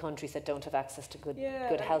in countries that don't have access to good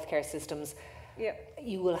healthcare systems,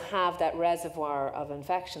 you will have that reservoir of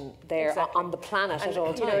infection there on the planet at all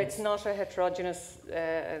times. You know, it's not a heterogeneous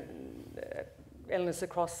illness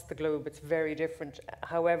across the globe. It's very different.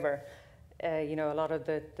 However, you know, a lot of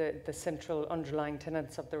the central underlying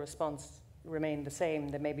tenets of the response remain the same.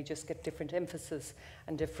 They maybe just get different emphasis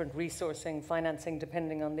and different resourcing, financing,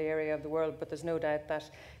 depending on the area of the world. But there's no doubt that,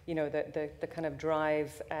 you know, the kind of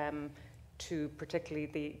drive to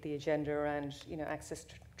particularly the agenda around, you know, access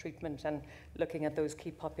to treatment and looking at those key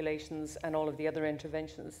populations and all of the other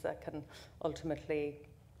interventions that can ultimately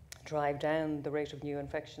drive down the rate of new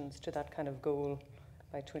infections to that kind of goal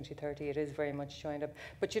by 2030. It is very much joined up.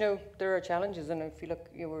 But, you know, there are challenges, and if you look,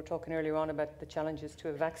 you were talking earlier on about the challenges to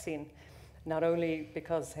a vaccine, not only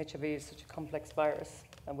because HIV is such a complex virus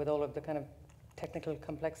and with all of the kind of technical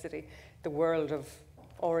complexity, the world of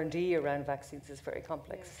R&D around vaccines is very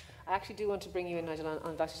complex. Yes. I actually do want to bring you in, Nigel,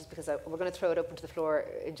 on vaccines, because we're going to throw it open to the floor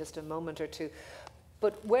in just a moment or two.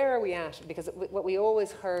 But where are we at? Because what we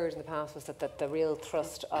always heard in the past was that the real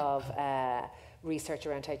thrust of research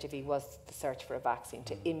around HIV was the search for a vaccine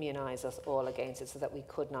to immunise us all against it so that we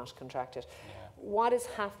could not contract it. What is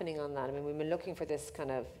happening on that? I mean, we've been looking for this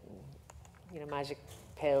kind of, you know, magic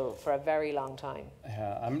pill for a very long time.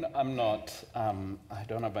 Yeah, I'm not, I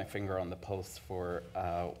don't have my finger on the pulse for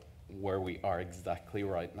where we are exactly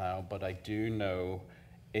right now, but I do know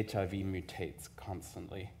HIV mutates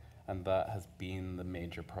constantly, and that has been the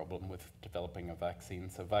major problem with developing a vaccine.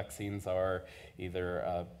 So vaccines are either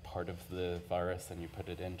a part of the virus and you put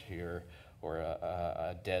it into your, or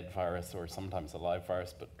a dead virus, or sometimes a live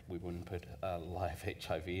virus, but we wouldn't put a live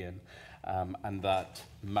HIV in. And that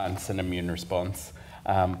mounts an immune response.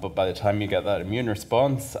 But by the time you get that immune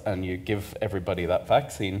response and you give everybody that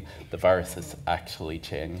vaccine, the virus has actually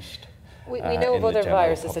changed. We know of other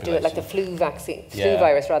viruses that do it, like the flu vaccine. Flu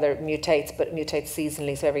virus rather mutates, but it mutates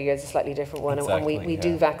seasonally, so every year is a slightly different one. Exactly, and we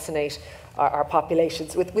do vaccinate our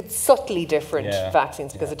populations with subtly different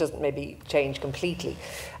vaccines, because it doesn't maybe change completely.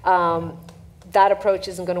 That approach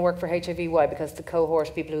isn't going to work for HIV. Why? Because the cohort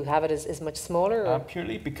of people who have it is much smaller?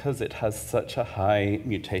 Purely because it has such a high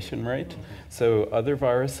mutation rate. So other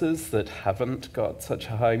viruses that haven't got such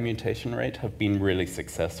a high mutation rate have been really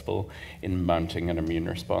successful in mounting an immune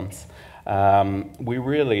response. We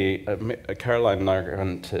really, Caroline and I are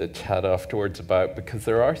going to chat afterwards about, because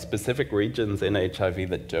there are specific regions in HIV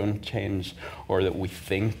that don't change, or that we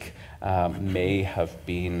think may have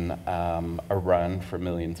been around for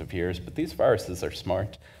millions of years. But these viruses are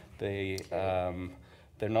smart. They're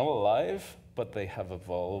not alive, but they have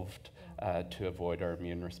evolved to avoid our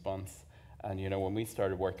immune response. And you know, when we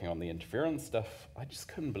started working on the interferon stuff, I just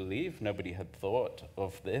couldn't believe nobody had thought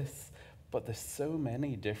of this. But there's so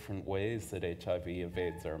many different ways that HIV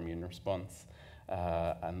evades our immune response.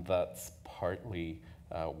 And that's partly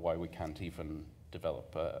why we can't even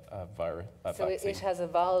develop a virus, a vaccine. So it has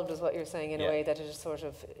evolved, is what you're saying, in a way that it sort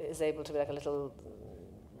of is able to be like a little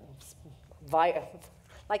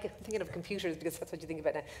like thinking of computers, because that's what you think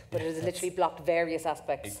about now, but it has literally blocked various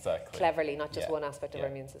aspects cleverly, not just one aspect of our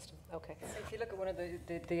immune system. Okay. So if you look at one of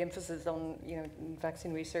the emphasis on, you know,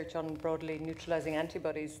 vaccine research on broadly neutralizing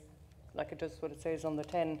antibodies, like it does what it says on the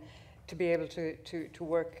tin. To be able to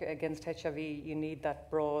work against HIV, you need that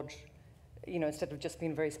broad, instead of just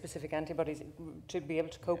being very specific antibodies, to be able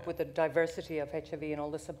to cope with the diversity of HIV and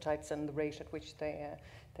all the subtypes and the rate at which they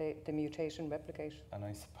mutate and replicate. And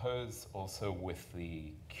I suppose also with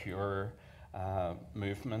the cure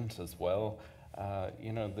movement as well,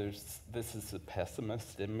 this is a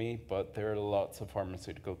pessimist in me, but there are lots of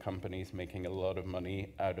pharmaceutical companies making a lot of money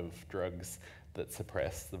out of drugs that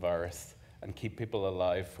suppress the virus and keep people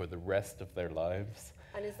alive for the rest of their lives.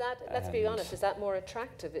 And is that, let's be honest, is that more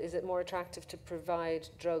attractive? Is it more attractive to provide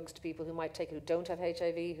drugs to people who might take, who don't have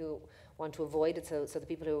HIV, who want to avoid it? So the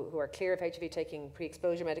people who are clear of HIV taking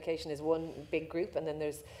pre-exposure medication is one big group, and then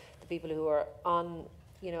there's the people who are on,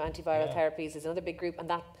 antiviral therapies is another big group, and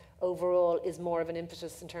that overall is more of an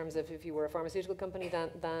impetus in terms of if you were a pharmaceutical company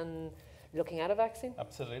than looking at a vaccine?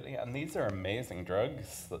 Absolutely, and these are amazing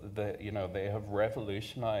drugs. They have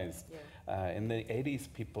revolutionized. In the 80s,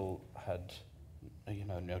 people had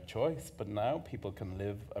no choice, but now people can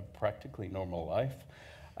live a practically normal life.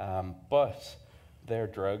 But they're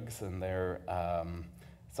drugs, and they're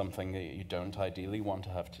something that you don't ideally want to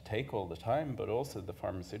have to take all the time, but also the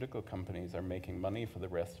pharmaceutical companies are making money for the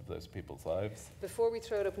rest of those people's lives. Before we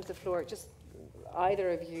throw it open to the floor, just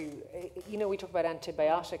either of you, we talk about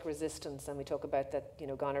antibiotic resistance, and we talk about that,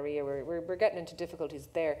 gonorrhea, we're getting into difficulties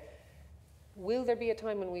there. Will there be a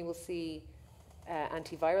time when we will see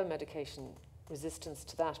antiviral medication resistance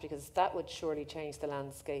to that? Because that would surely change the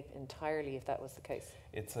landscape entirely if that was the case.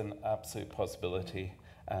 It's an absolute possibility,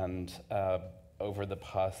 and over the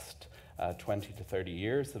past 20 to 30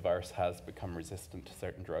 years, the virus has become resistant to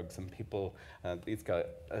certain drugs, and people, these guys,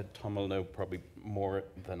 Tom will know probably more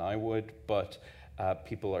than I would, but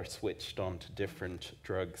people are switched on to different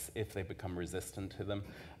drugs if they become resistant to them.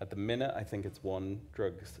 At the minute, I think it's one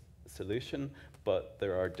drug solution, but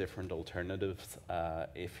there are different alternatives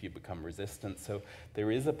if you become resistant. So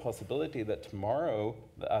there is a possibility that tomorrow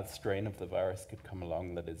a strain of the virus could come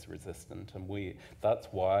along that is resistant, and that's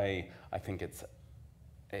why I think it's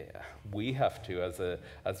we have to, as a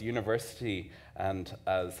university and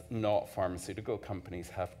as not pharmaceutical companies,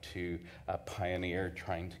 have to pioneer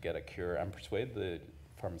trying to get a cure and persuade the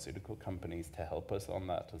pharmaceutical companies to help us on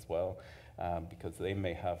that as well, because they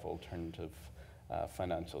may have alternative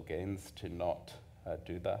financial gains to not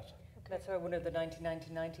do that. That's why one of the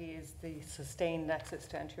 90-90-90 is the sustained access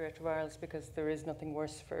to antiretrovirals, because there is nothing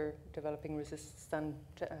worse for developing resistance than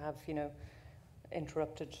to have,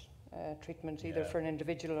 interrupted treatment either for an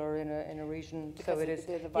individual or in a region. Because so it is.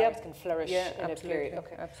 The virus can flourish in a period.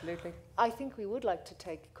 Okay. Absolutely. I think we would like to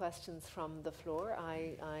take questions from the floor.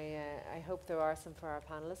 I hope there are some for our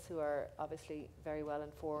panellists who are obviously very well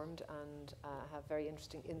informed and have very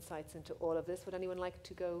interesting insights into all of this. Would anyone like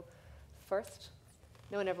to go first?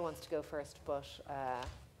 No one ever wants to go first, but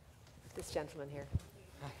this gentleman here.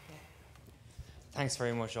 Thanks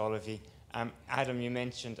very much, all of you. Adam, you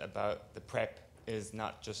mentioned about the PrEP is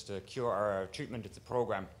not just a cure or a treatment, it's a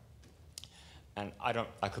program. And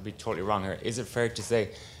I could be totally wrong here. Is it fair to say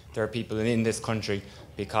there are people in this country,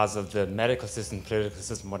 because of the medical system, political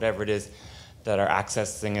system, whatever it is, that are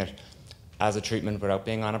accessing it as a treatment without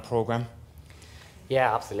being on a program?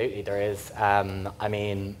 Yeah, absolutely, there is. I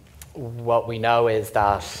mean, what we know is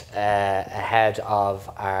that ahead of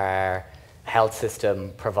our health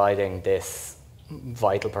system providing this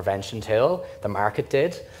vital prevention tool, the market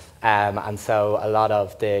did. And so a lot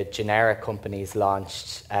of the generic companies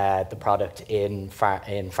launched the product in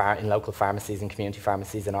local pharmacies and community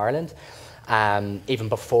pharmacies in Ireland. Even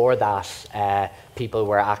before that, people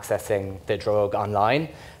were accessing the drug online.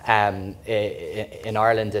 In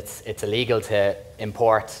Ireland, it's illegal to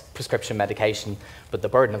import prescription medication, but the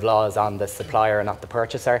burden of law is on the supplier, not the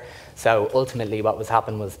purchaser. So ultimately what was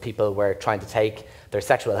happening was people were trying to take their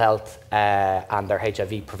sexual health and their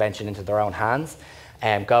HIV prevention into their own hands,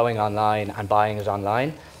 going online and buying it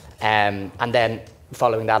online. And then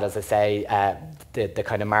following that, as I say, the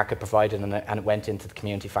kind of market provided and it went into the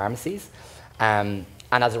community pharmacies. And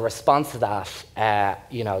as a response to that,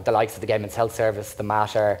 the likes of the Gay Men's Health Service, the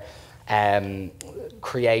Mater,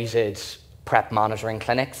 created PrEP monitoring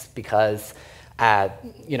clinics because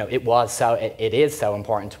it is so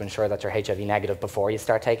important to ensure that you're HIV negative before you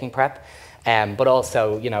start taking PrEP. But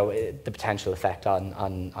also, the potential effect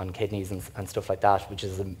on kidneys and stuff like that, which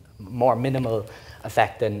is a more minimal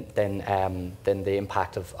effect than the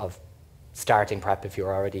impact of starting PrEP if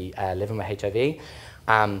you're already living with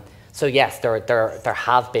HIV. So yes, there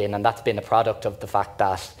have been, and that's been a product of the fact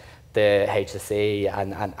that the HSE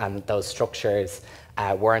and those structures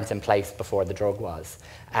weren't in place before the drug was.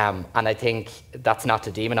 And I think that's not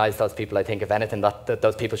to demonise those people. I think, if anything, that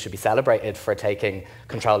those people should be celebrated for taking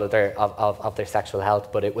control of their sexual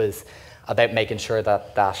health. But it was about making sure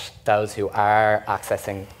that those who are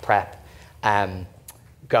accessing PrEP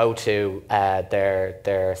go to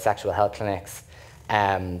their sexual health clinics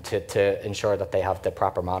to ensure that they have the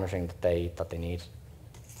proper monitoring that they need.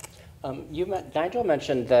 Nigel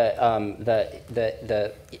mentioned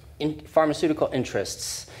the pharmaceutical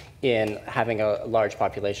interests in having a large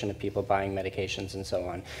population of people buying medications and so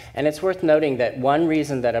on. And it's worth noting that one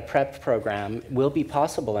reason that a PrEP program will be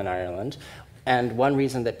possible in Ireland, and one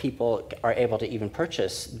reason that people are able to even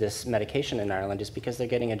purchase this medication in Ireland, is because they're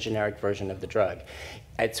getting a generic version of the drug.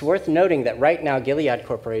 It's worth noting that right now Gilead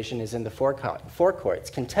Corporation is in the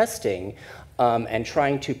forecourts contesting and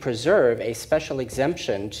trying to preserve a special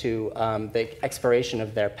exemption to the expiration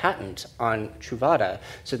of their patent on Truvada,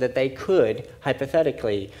 so that they could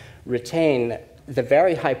hypothetically retain the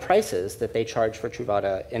very high prices that they charge for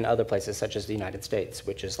Truvada in other places, such as the United States,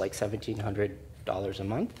 which is like $1,700 a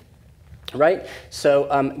month. Right? So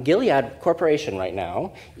Gilead Corporation right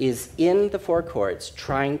now is in the forecourts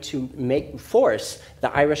trying to force the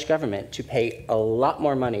Irish government to pay a lot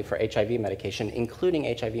more money for HIV medication, including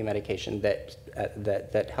HIV medication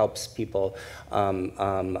that helps people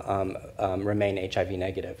remain HIV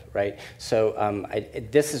negative, right? So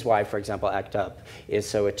this is why, for example, ACT UP is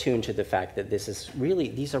so attuned to the fact that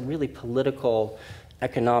these are really political,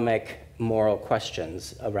 economic, moral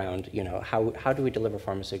questions around, how do we deliver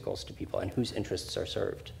pharmaceuticals to people and whose interests are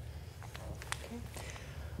served? Okay.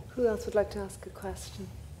 Who else would like to ask a question?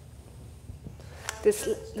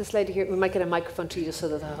 This lady here, we might get a microphone to you just so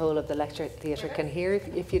that the whole of the lecture theatre can hear,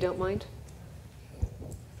 if you don't mind.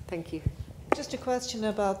 Thank you. Just a question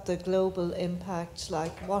about the global impact,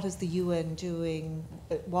 like what is the UN doing,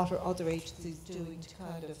 what are other agencies doing to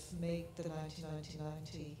kind of make the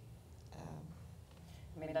 1990?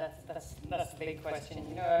 I mean, that's a big question.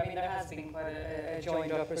 I mean, there has been quite a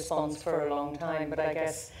joined-up response for a long time, but I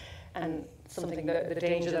guess, and something the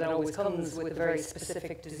danger that always comes with a very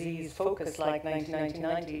specific disease focus like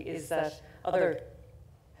 1990 is that other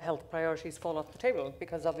health priorities fall off the table,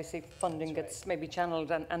 because obviously funding gets maybe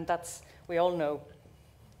channeled, and that's, we all know,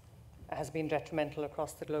 has been detrimental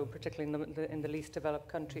across the globe, particularly in the least developed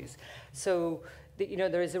countries. So,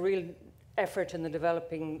 there is a real effort in the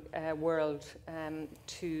developing world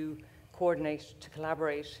to coordinate, to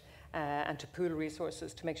collaborate, and to pool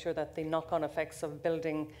resources to make sure that the knock-on effects of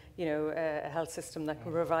building, a health system that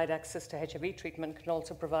can provide access to HIV treatment can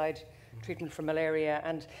also provide treatment for malaria.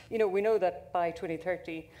 And we know that by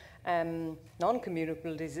 2030,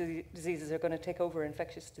 non-communicable diseases are going to take over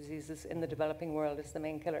infectious diseases in the developing world as the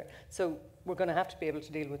main killer. So we're going to have to be able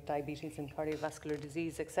to deal with diabetes and cardiovascular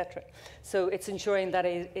disease, etc. So it's ensuring that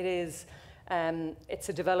it's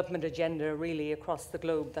a development agenda really across the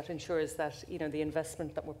globe that ensures that the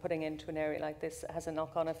investment that we're putting into an area like this has a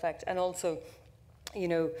knock-on effect. And also,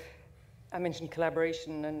 I mentioned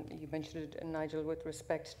collaboration, and you mentioned it, Nigel, with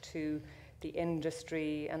respect to the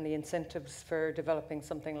industry and the incentives for developing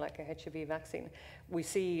something like a HIV vaccine. We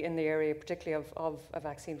see in the area, particularly of a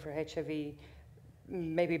vaccine for HIV,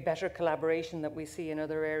 maybe better collaboration that we see in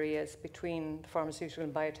other areas between the pharmaceutical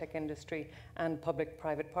and biotech industry and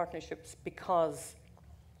public-private partnerships, because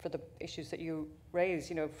for the issues that you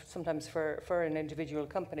raise, sometimes for an individual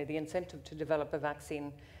company, the incentive to develop a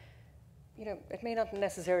vaccine, it may not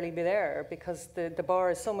necessarily be there, because the bar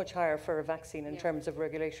is so much higher for a vaccine in terms of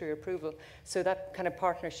regulatory approval. So that kind of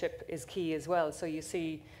partnership is key as well. So you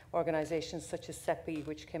see organizations such as CEPI,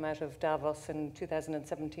 which came out of Davos in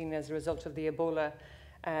 2017 as a result of the Ebola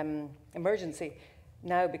emergency,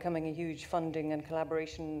 now becoming a huge funding and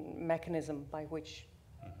collaboration mechanism by which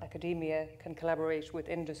academia can collaborate with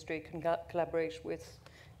industry, can collaborate with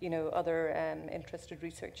other interested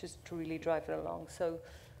researchers to really drive it along. So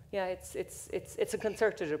yeah, it's a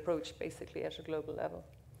concerted approach basically at a global level.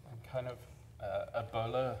 And kind of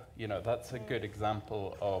Ebola, that's a good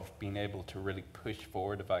example of being able to really push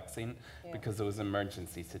forward a vaccine, because it was an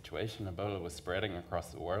emergency situation. Ebola was spreading across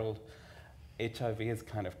the world. HIV has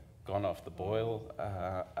kind of gone off the boil,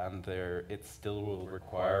 and it still will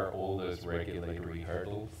require all those regulatory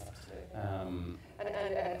hurdles. And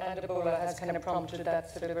Ebola has kind of prompted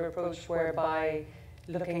that sort of approach whereby,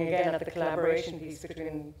 looking again at the collaboration piece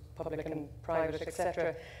between public and private,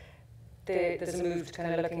 etc., there's a move to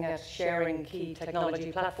kind of looking at sharing key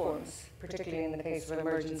technology platforms, particularly in the case of an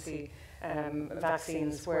emergency,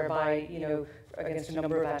 vaccines whereby, you know, against a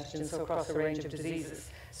number of antigens, so across a range of diseases,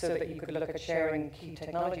 so that you could look at sharing key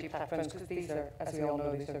technology platforms, because these are, as we all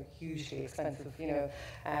know, these are hugely expensive, you know,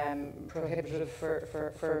 prohibitive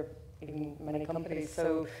for even many companies.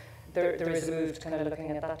 So there is a move to kind of looking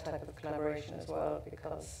at that type of collaboration as well,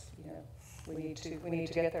 because, you know, we need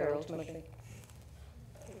to get there ultimately.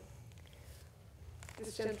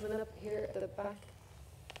 This gentleman up here at the back,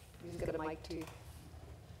 he's got a mic too.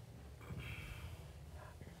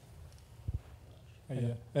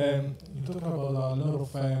 You talk about a lot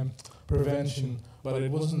of prevention, but it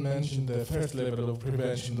wasn't mentioned the first level of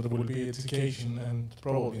prevention that will be education, and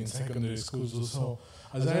probably in secondary schools also.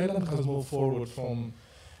 As Ireland has moved forward from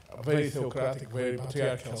a very theocratic, very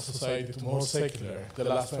patriarchal society to more secular the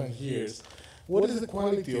last 20 years, what is the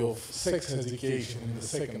quality of sex education in the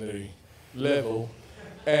secondary level?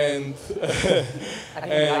 And I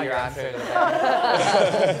think you got your answer.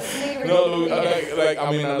 no,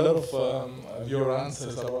 I mean, a lot of your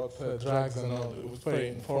answers about drugs and all, it was very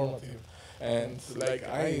informative. And like,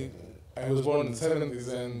 I was born in the 70s,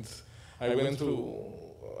 and I went to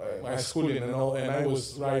my schooling and all, and I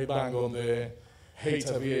was right bang on the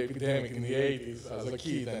HIV epidemic in the 80s as a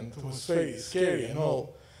kid, and it was very scary and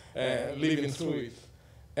all, living through it.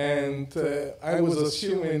 And I was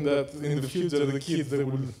assuming that in the future the kids they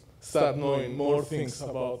will start knowing more things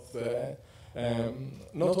about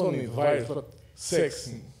not only the virus but sex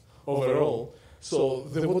overall. So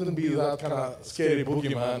there wouldn't be that kind of scary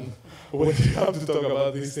boogeyman when you have to talk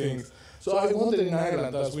about these things. So I wonder in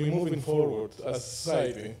Ireland, as we're moving forward as a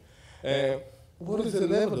society, what is the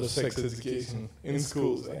level of sex education in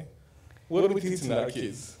schools? What are we teaching our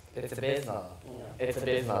kids? It's abysmal. It's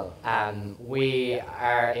abysmal. We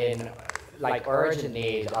are in urgent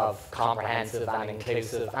need of comprehensive and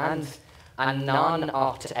inclusive and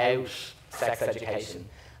non-opt-out sex education.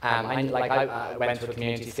 I went to a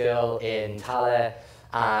community school in Tallaght,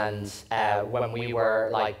 and when we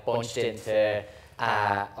were bunched into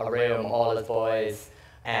a room, all as boys,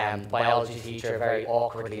 biology teacher very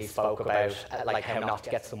awkwardly spoke about how not to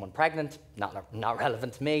get someone pregnant, not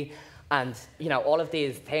relevant to me. And, you know, all of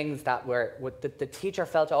these things that the teacher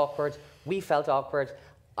felt awkward, we felt awkward.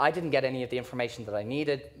 I didn't get any of the information that I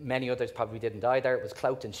needed. Many others probably didn't either. It was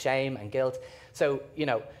cloaked in shame and guilt. So, you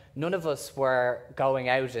know, none of us were going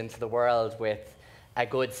out into the world with a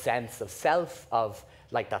good sense of self, of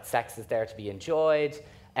that sex is there to be enjoyed,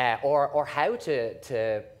 or how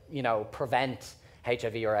to you know, prevent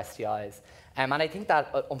HIV or STIs. And I think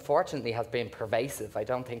that, unfortunately, has been pervasive. I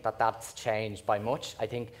don't think that that's changed by much. I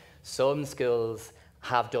think some schools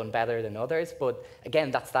have done better than others, but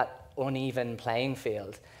again, that's that uneven playing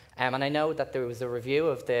field. And I know that there was a review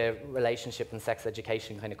of the relationship and sex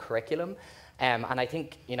education kind of curriculum, and I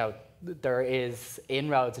think, you know, there is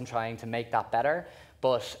inroads in trying to make that better,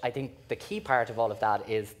 but I think the key part of all of that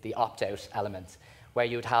is the opt-out element, where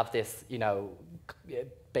you'd have this, you know,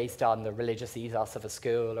 based on the religious ethos of a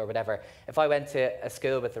school or whatever. If I went to a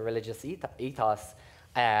school with a religious ethos,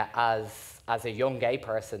 as a young gay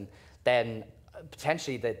person, then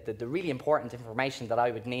potentially the really important information that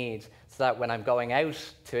I would need so that when I'm going out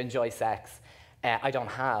to enjoy sex, I don't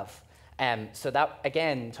have. So that,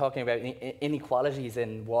 again, talking about inequalities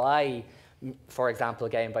in why, for example,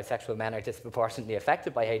 gay and bisexual men are disproportionately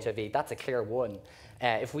affected by HIV, that's a clear one.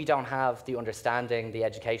 If we don't have the understanding, the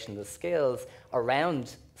education, the skills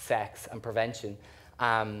around sex and prevention,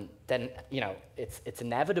 then, you know, it's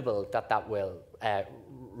inevitable that will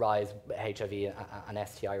rise HIV and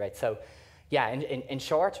STI rates. So, yeah, in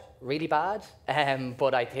short, really bad.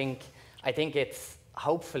 But I think it's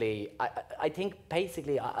hopefully, I think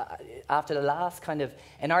basically after the last kind of,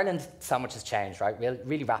 in Ireland, so much has changed, right?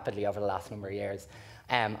 Really rapidly over the last number of years,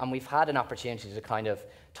 and we've had an opportunity to kind of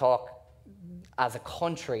talk as a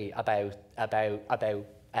country about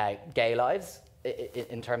gay lives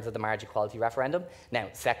in terms of the marriage equality referendum. Now,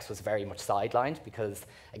 sex was very much sidelined because,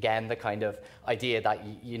 again, the kind of idea that,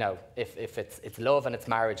 you know, if it's love and it's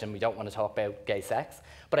marriage and we don't want to talk about gay sex.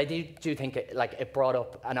 But I do think it brought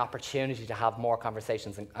up an opportunity to have more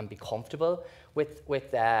conversations and be comfortable with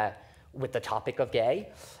the topic of gay.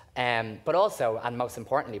 But also, and most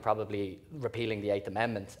importantly, probably repealing the 8th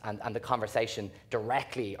Amendment and the conversation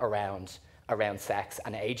directly around sex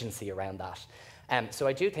and agency around that. So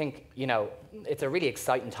I do think, you know, it's a really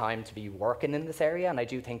exciting time to be working in this area, and I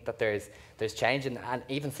do think that there's change, and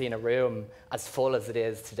even seeing a room as full as it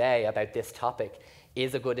is today about this topic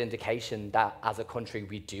is a good indication that as a country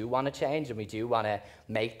we do want to change and we do want to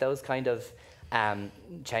make those kind of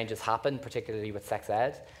changes happen, particularly with sex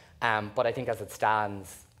ed. But I think as it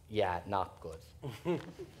stands, yeah, not good.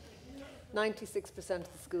 96%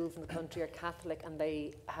 of the schools in the country are Catholic, and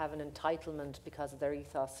they have an entitlement because of their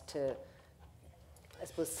ethos to, I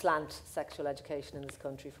suppose, slant sexual education in this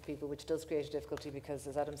country for people, which does create a difficulty because,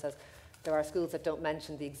 as Adam says, there are schools that don't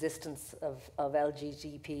mention the existence of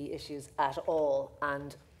LGBT issues at all.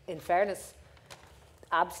 And in fairness,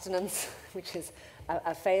 abstinence, which is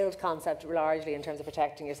a failed concept largely in terms of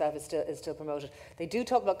protecting yourself, is still promoted. They do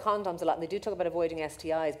talk about condoms a lot, and they do talk about avoiding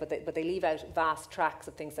STIs, but they leave out vast tracts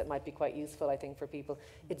of things that might be quite useful, I think, for people.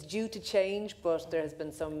 It's due to change, but there has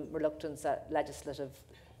been some reluctance at legislative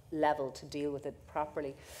level to deal with it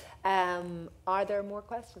properly. Are there more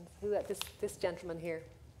questions? This gentleman here.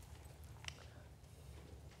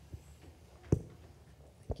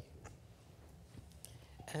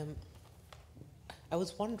 I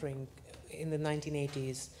was wondering, in the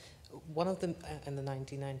 1980s, and the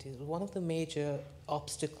 1990s, one of the major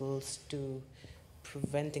obstacles to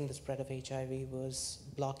preventing the spread of HIV was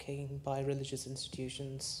blocking by religious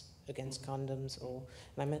institutions against condoms,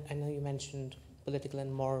 and I know you mentioned political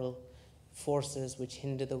and moral forces which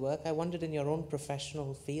hinder the work. I wondered, in your own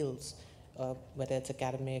professional fields, whether it's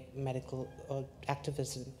academic, medical, or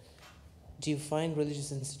activism, do you find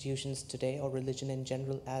religious institutions today, or religion in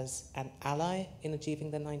general, as an ally in achieving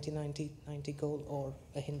the 1990 goal, or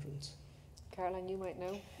a hindrance? Caroline, you might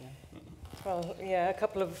know. Yeah. Well, yeah, a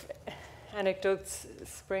couple of anecdotes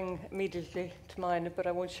spring immediately to mind, but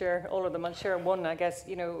I won't share all of them. I'll share one, I guess.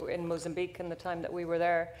 You know, in Mozambique, in the time that we were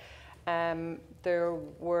there, there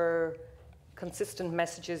were consistent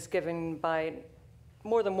messages given by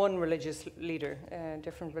more than one religious leader,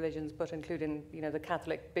 different religions, but including, you know, the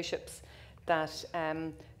Catholic bishops, that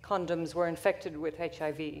condoms were infected with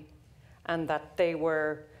HIV, and that they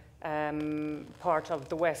were part of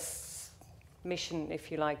the West's mission, if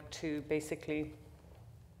you like, to basically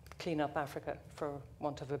clean up Africa, for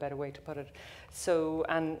want of a better way to put it. So,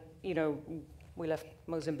 and, you know, we left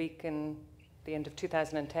Mozambique in the end of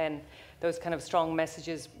 2010. Those kind of strong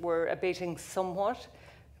messages were abating somewhat,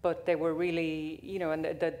 but they were really, you know, and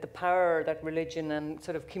the power that religion and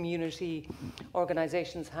sort of community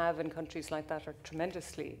organizations have in countries like that are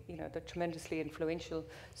tremendously, you know, they're tremendously influential.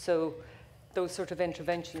 So those sort of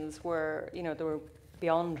interventions were, you know, they were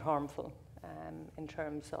beyond harmful in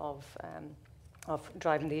terms of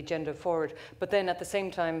driving the agenda forward. But then at the same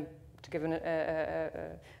time, to give an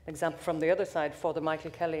example from the other side, Father Michael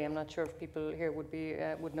Kelly, I'm not sure if people here would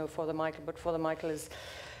know Father Michael, but Father Michael is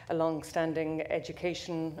a long-standing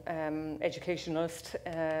educationalist,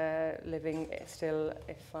 living still,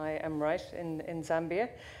 if I am right, in Zambia.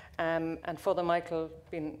 And Father Michael,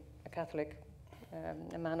 being a Catholic,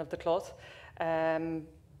 a man of the cloth,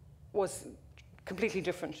 was completely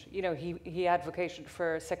different. You know, he advocated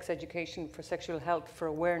for sex education, for sexual health, for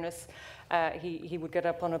awareness. He would get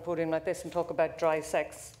up on a podium like this and talk about dry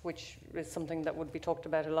sex, which is something that would be talked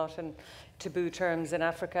about a lot in taboo terms in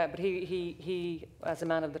Africa. But he, as a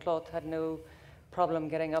man of the cloth, had no problem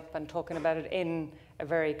getting up and talking about it in a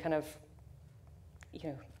very kind of, you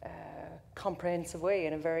know, comprehensive way,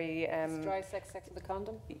 in a very... dry sex with a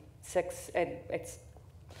condom? Sex, it's...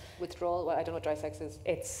 Withdrawal? Well, I don't know what dry sex is.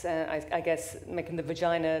 It's, I guess, making the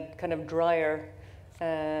vagina kind of drier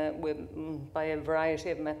by a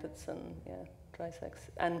variety of methods, and yeah, dry sex.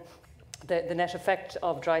 And the net effect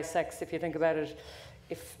of dry sex, if you think about it,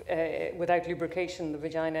 if without lubrication, the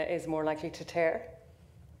vagina is more likely to tear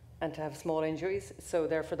and to have small injuries. So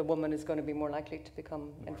therefore, the woman is going to be more likely to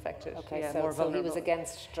become infected. Okay, yeah, so he was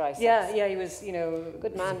against dry sex. Yeah, he was, you know...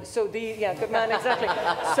 Good man. So good man, exactly.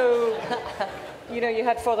 So, you know, you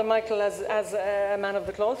had Father Michael as a man of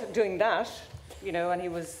the cloth doing that, you know, and he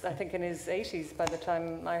was, I think, in his 80s by the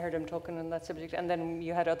time I heard him talking on that subject. And then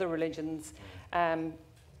you had other religions,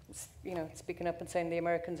 you know, speaking up and saying the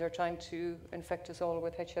Americans are trying to infect us all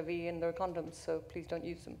with HIV in their condoms, so please don't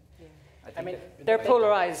use them. Yeah. I mean, they're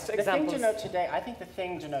polarized examples. The thing to note today, I think the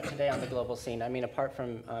thing to note today on the global scene, I mean, apart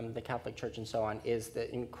from the Catholic Church and so on, is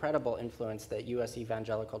the incredible influence that U.S.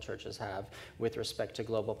 evangelical churches have with respect to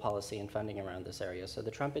global policy and funding around this area. So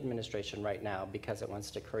the Trump administration right now, because it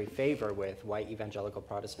wants to curry favor with white evangelical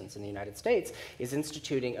Protestants in the United States, is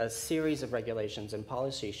instituting a series of regulations and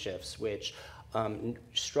policy shifts which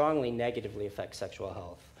strongly negatively affect sexual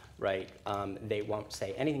health. Right? They won't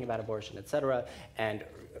say anything about abortion, et cetera, and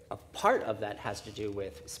a part of that has to do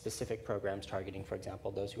with specific programs targeting, for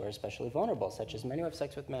example, those who are especially vulnerable, such as men who have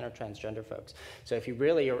sex with men or transgender folks. So if you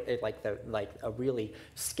really are like a really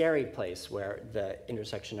scary place where the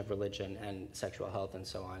intersection of religion and sexual health and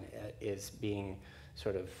so on is being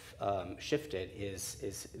sort of shifted,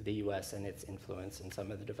 is the U.S. and its influence in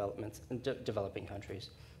some of the developing countries.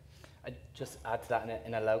 I'd just add to that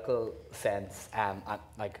in a local sense.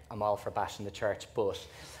 I'm all for bashing the church, but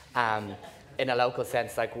in a local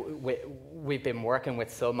sense, like we've been working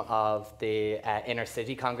with some of the inner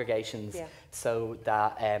city congregations, so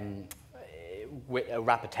that with a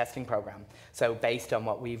rapid testing program. So based on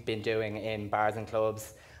what we've been doing in bars and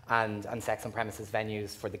clubs and sex on premises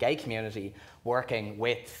venues for the gay community, working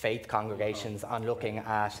with faith congregations on looking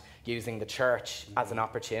at using the church as an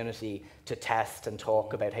opportunity to test and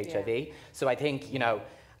talk about HIV. So I think, you know,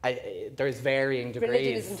 there's varying degrees.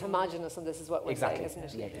 Religion isn't homogenous, and this is what we're saying,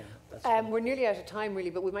 isn't it? We're nearly out of time, really,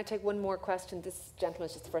 but we might take one more question. This gentleman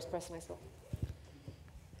is just the first person I saw.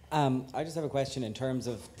 I just have a question in terms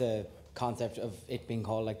of the concept of it being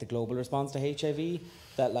called like the global response to HIV.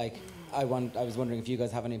 That like I was wondering if you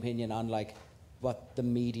guys have an opinion on like what the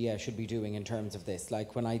media should be doing in terms of this.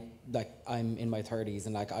 Like when I'm in my 30s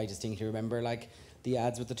and like I distinctly remember like the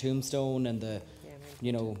ads with the tombstone and the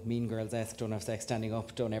you know, Mean Girls-esque, don't have sex standing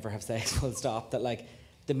up, don't ever have sex, full stop. That like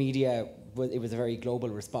the media, it was a very global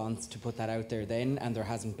response to put that out there then, and there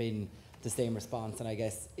hasn't been the same response. And I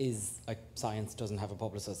guess like science doesn't have a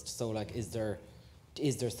publicist, so like is there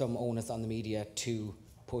some onus on the media to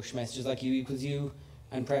push messages like U equals U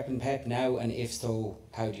and PrEP and PEP now? And if so,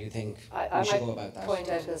 how do you think we should go about that? I might point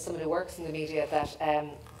out as someone who works in the media that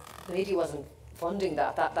the media wasn't funding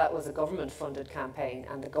that. That was a government-funded campaign,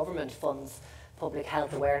 and the government funds public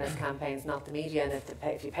health awareness campaigns, not the media. And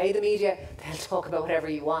if you pay the media, they'll talk about whatever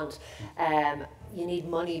you want. You need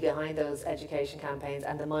money behind those education campaigns,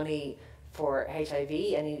 and the money for HIV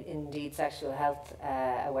and indeed sexual health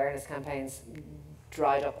awareness campaigns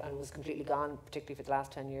dried up and was completely gone, particularly for the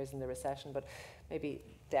last 10 years in the recession. But maybe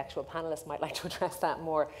the actual panelists might like to address that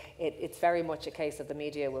more. It's very much a case of the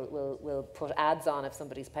media will put ads on if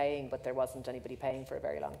somebody's paying, but there wasn't anybody paying for a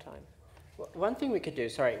very long time. One thing we could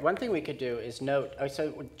do is note, I'm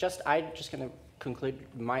just going to conclude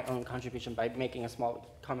my own contribution by making a small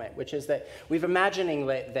comment, which is that we're imagining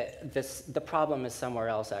that the problem is somewhere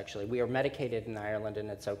else, actually. We are medicated in Ireland and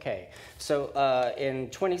it's okay. So in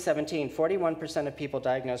 2017, 41% of people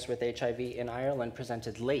diagnosed with HIV in Ireland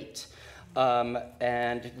presented late.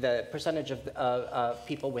 And the percentage of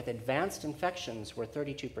people with advanced infections were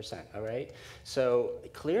 32%, all right? So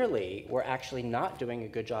clearly, we're actually not doing a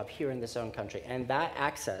good job here in this own country. And that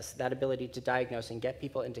access, that ability to diagnose and get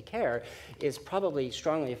people into care is probably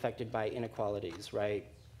strongly affected by inequalities, right?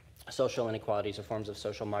 Social inequalities or forms of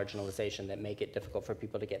social marginalization that make it difficult for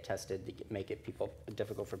people to get tested, that make it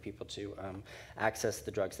difficult for people to access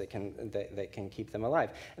the drugs that can keep them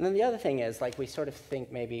alive. And then the other thing is, like, we sort of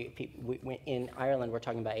think maybe in Ireland we're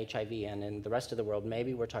talking about HIV, and in the rest of the world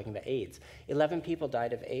maybe we're talking about AIDS. 11 people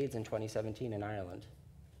died of AIDS in 2017 in Ireland.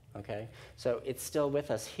 Okay, so it's still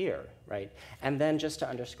with us here, right? And then just to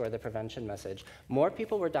underscore the prevention message, more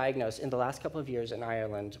people were diagnosed in the last couple of years in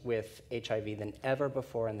Ireland with HIV than ever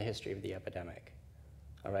before in the history of the epidemic,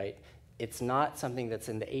 all right? It's not something that's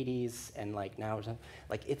in the 80s and like now,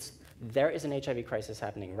 like there is an HIV crisis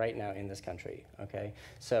happening right now in this country, okay?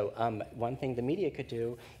 So one thing the media could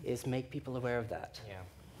do is make people aware of that.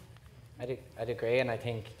 Yeah, I'd agree, and I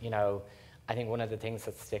think, you know, I think one of the things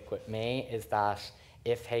that stick with me is that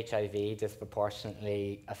if HIV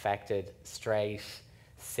disproportionately affected straight,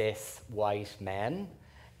 cis, white men,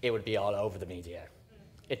 it would be all over the media.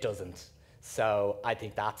 It doesn't. So I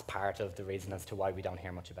think that's part of the reason as to why we don't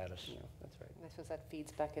hear much about it. Yeah, that's right. I suppose that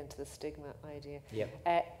feeds back into the stigma idea. Yeah.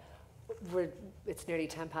 It's nearly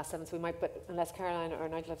 7:10, so we might, but unless Caroline or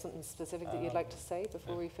Nigel have something specific that you'd like to say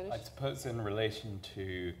before we finish? I suppose in relation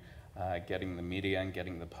to getting the media and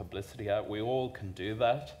getting the publicity out, we all can do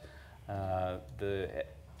that. The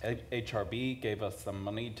HRB gave us some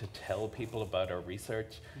money to tell people about our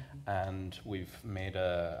research, and we've made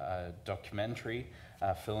a documentary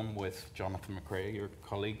film with Jonathan McRae, your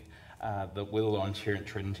colleague, that we'll launch here at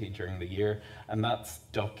Trinity during the year, and that's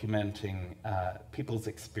documenting people's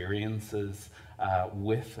experiences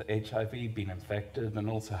with HIV, being infected, and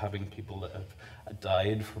also having people that have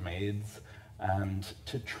died from AIDS, and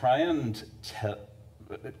to try and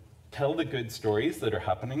tell the good stories that are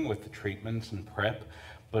happening with the treatment and PrEP,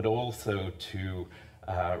 but also to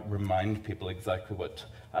remind people exactly what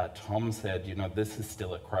Tom said, you know, this is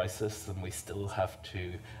still a crisis and we still have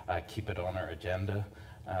to keep it on our agenda.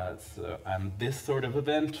 And this sort of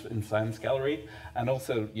event in Science Gallery, and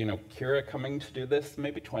also, you know, Ciara coming to do this,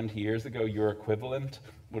 maybe 20 years ago, your equivalent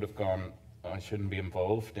would have gone, I shouldn't be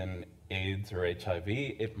involved in AIDS or HIV,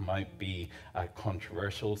 it might be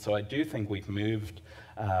controversial. So I do think we've moved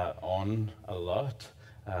on a lot,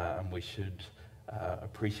 and we should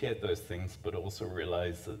appreciate those things, but also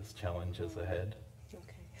realize that there's challenges ahead.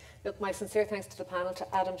 Okay. Look, my sincere thanks to the panel,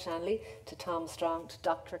 to Adam Shanley, to Tom Strong, to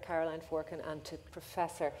Dr. Caroline Forkin, and to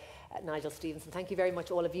Professor Nigel Stevenson. Thank you very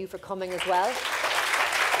much, all of you, for coming as well.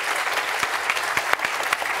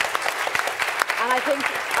 And I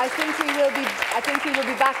think we will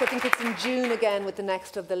be back. I think it's in June again with the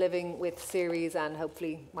next of the Living With series, and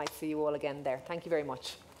hopefully might see you all again there. Thank you very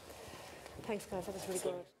much. Thanks, guys. That was really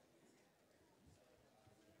good.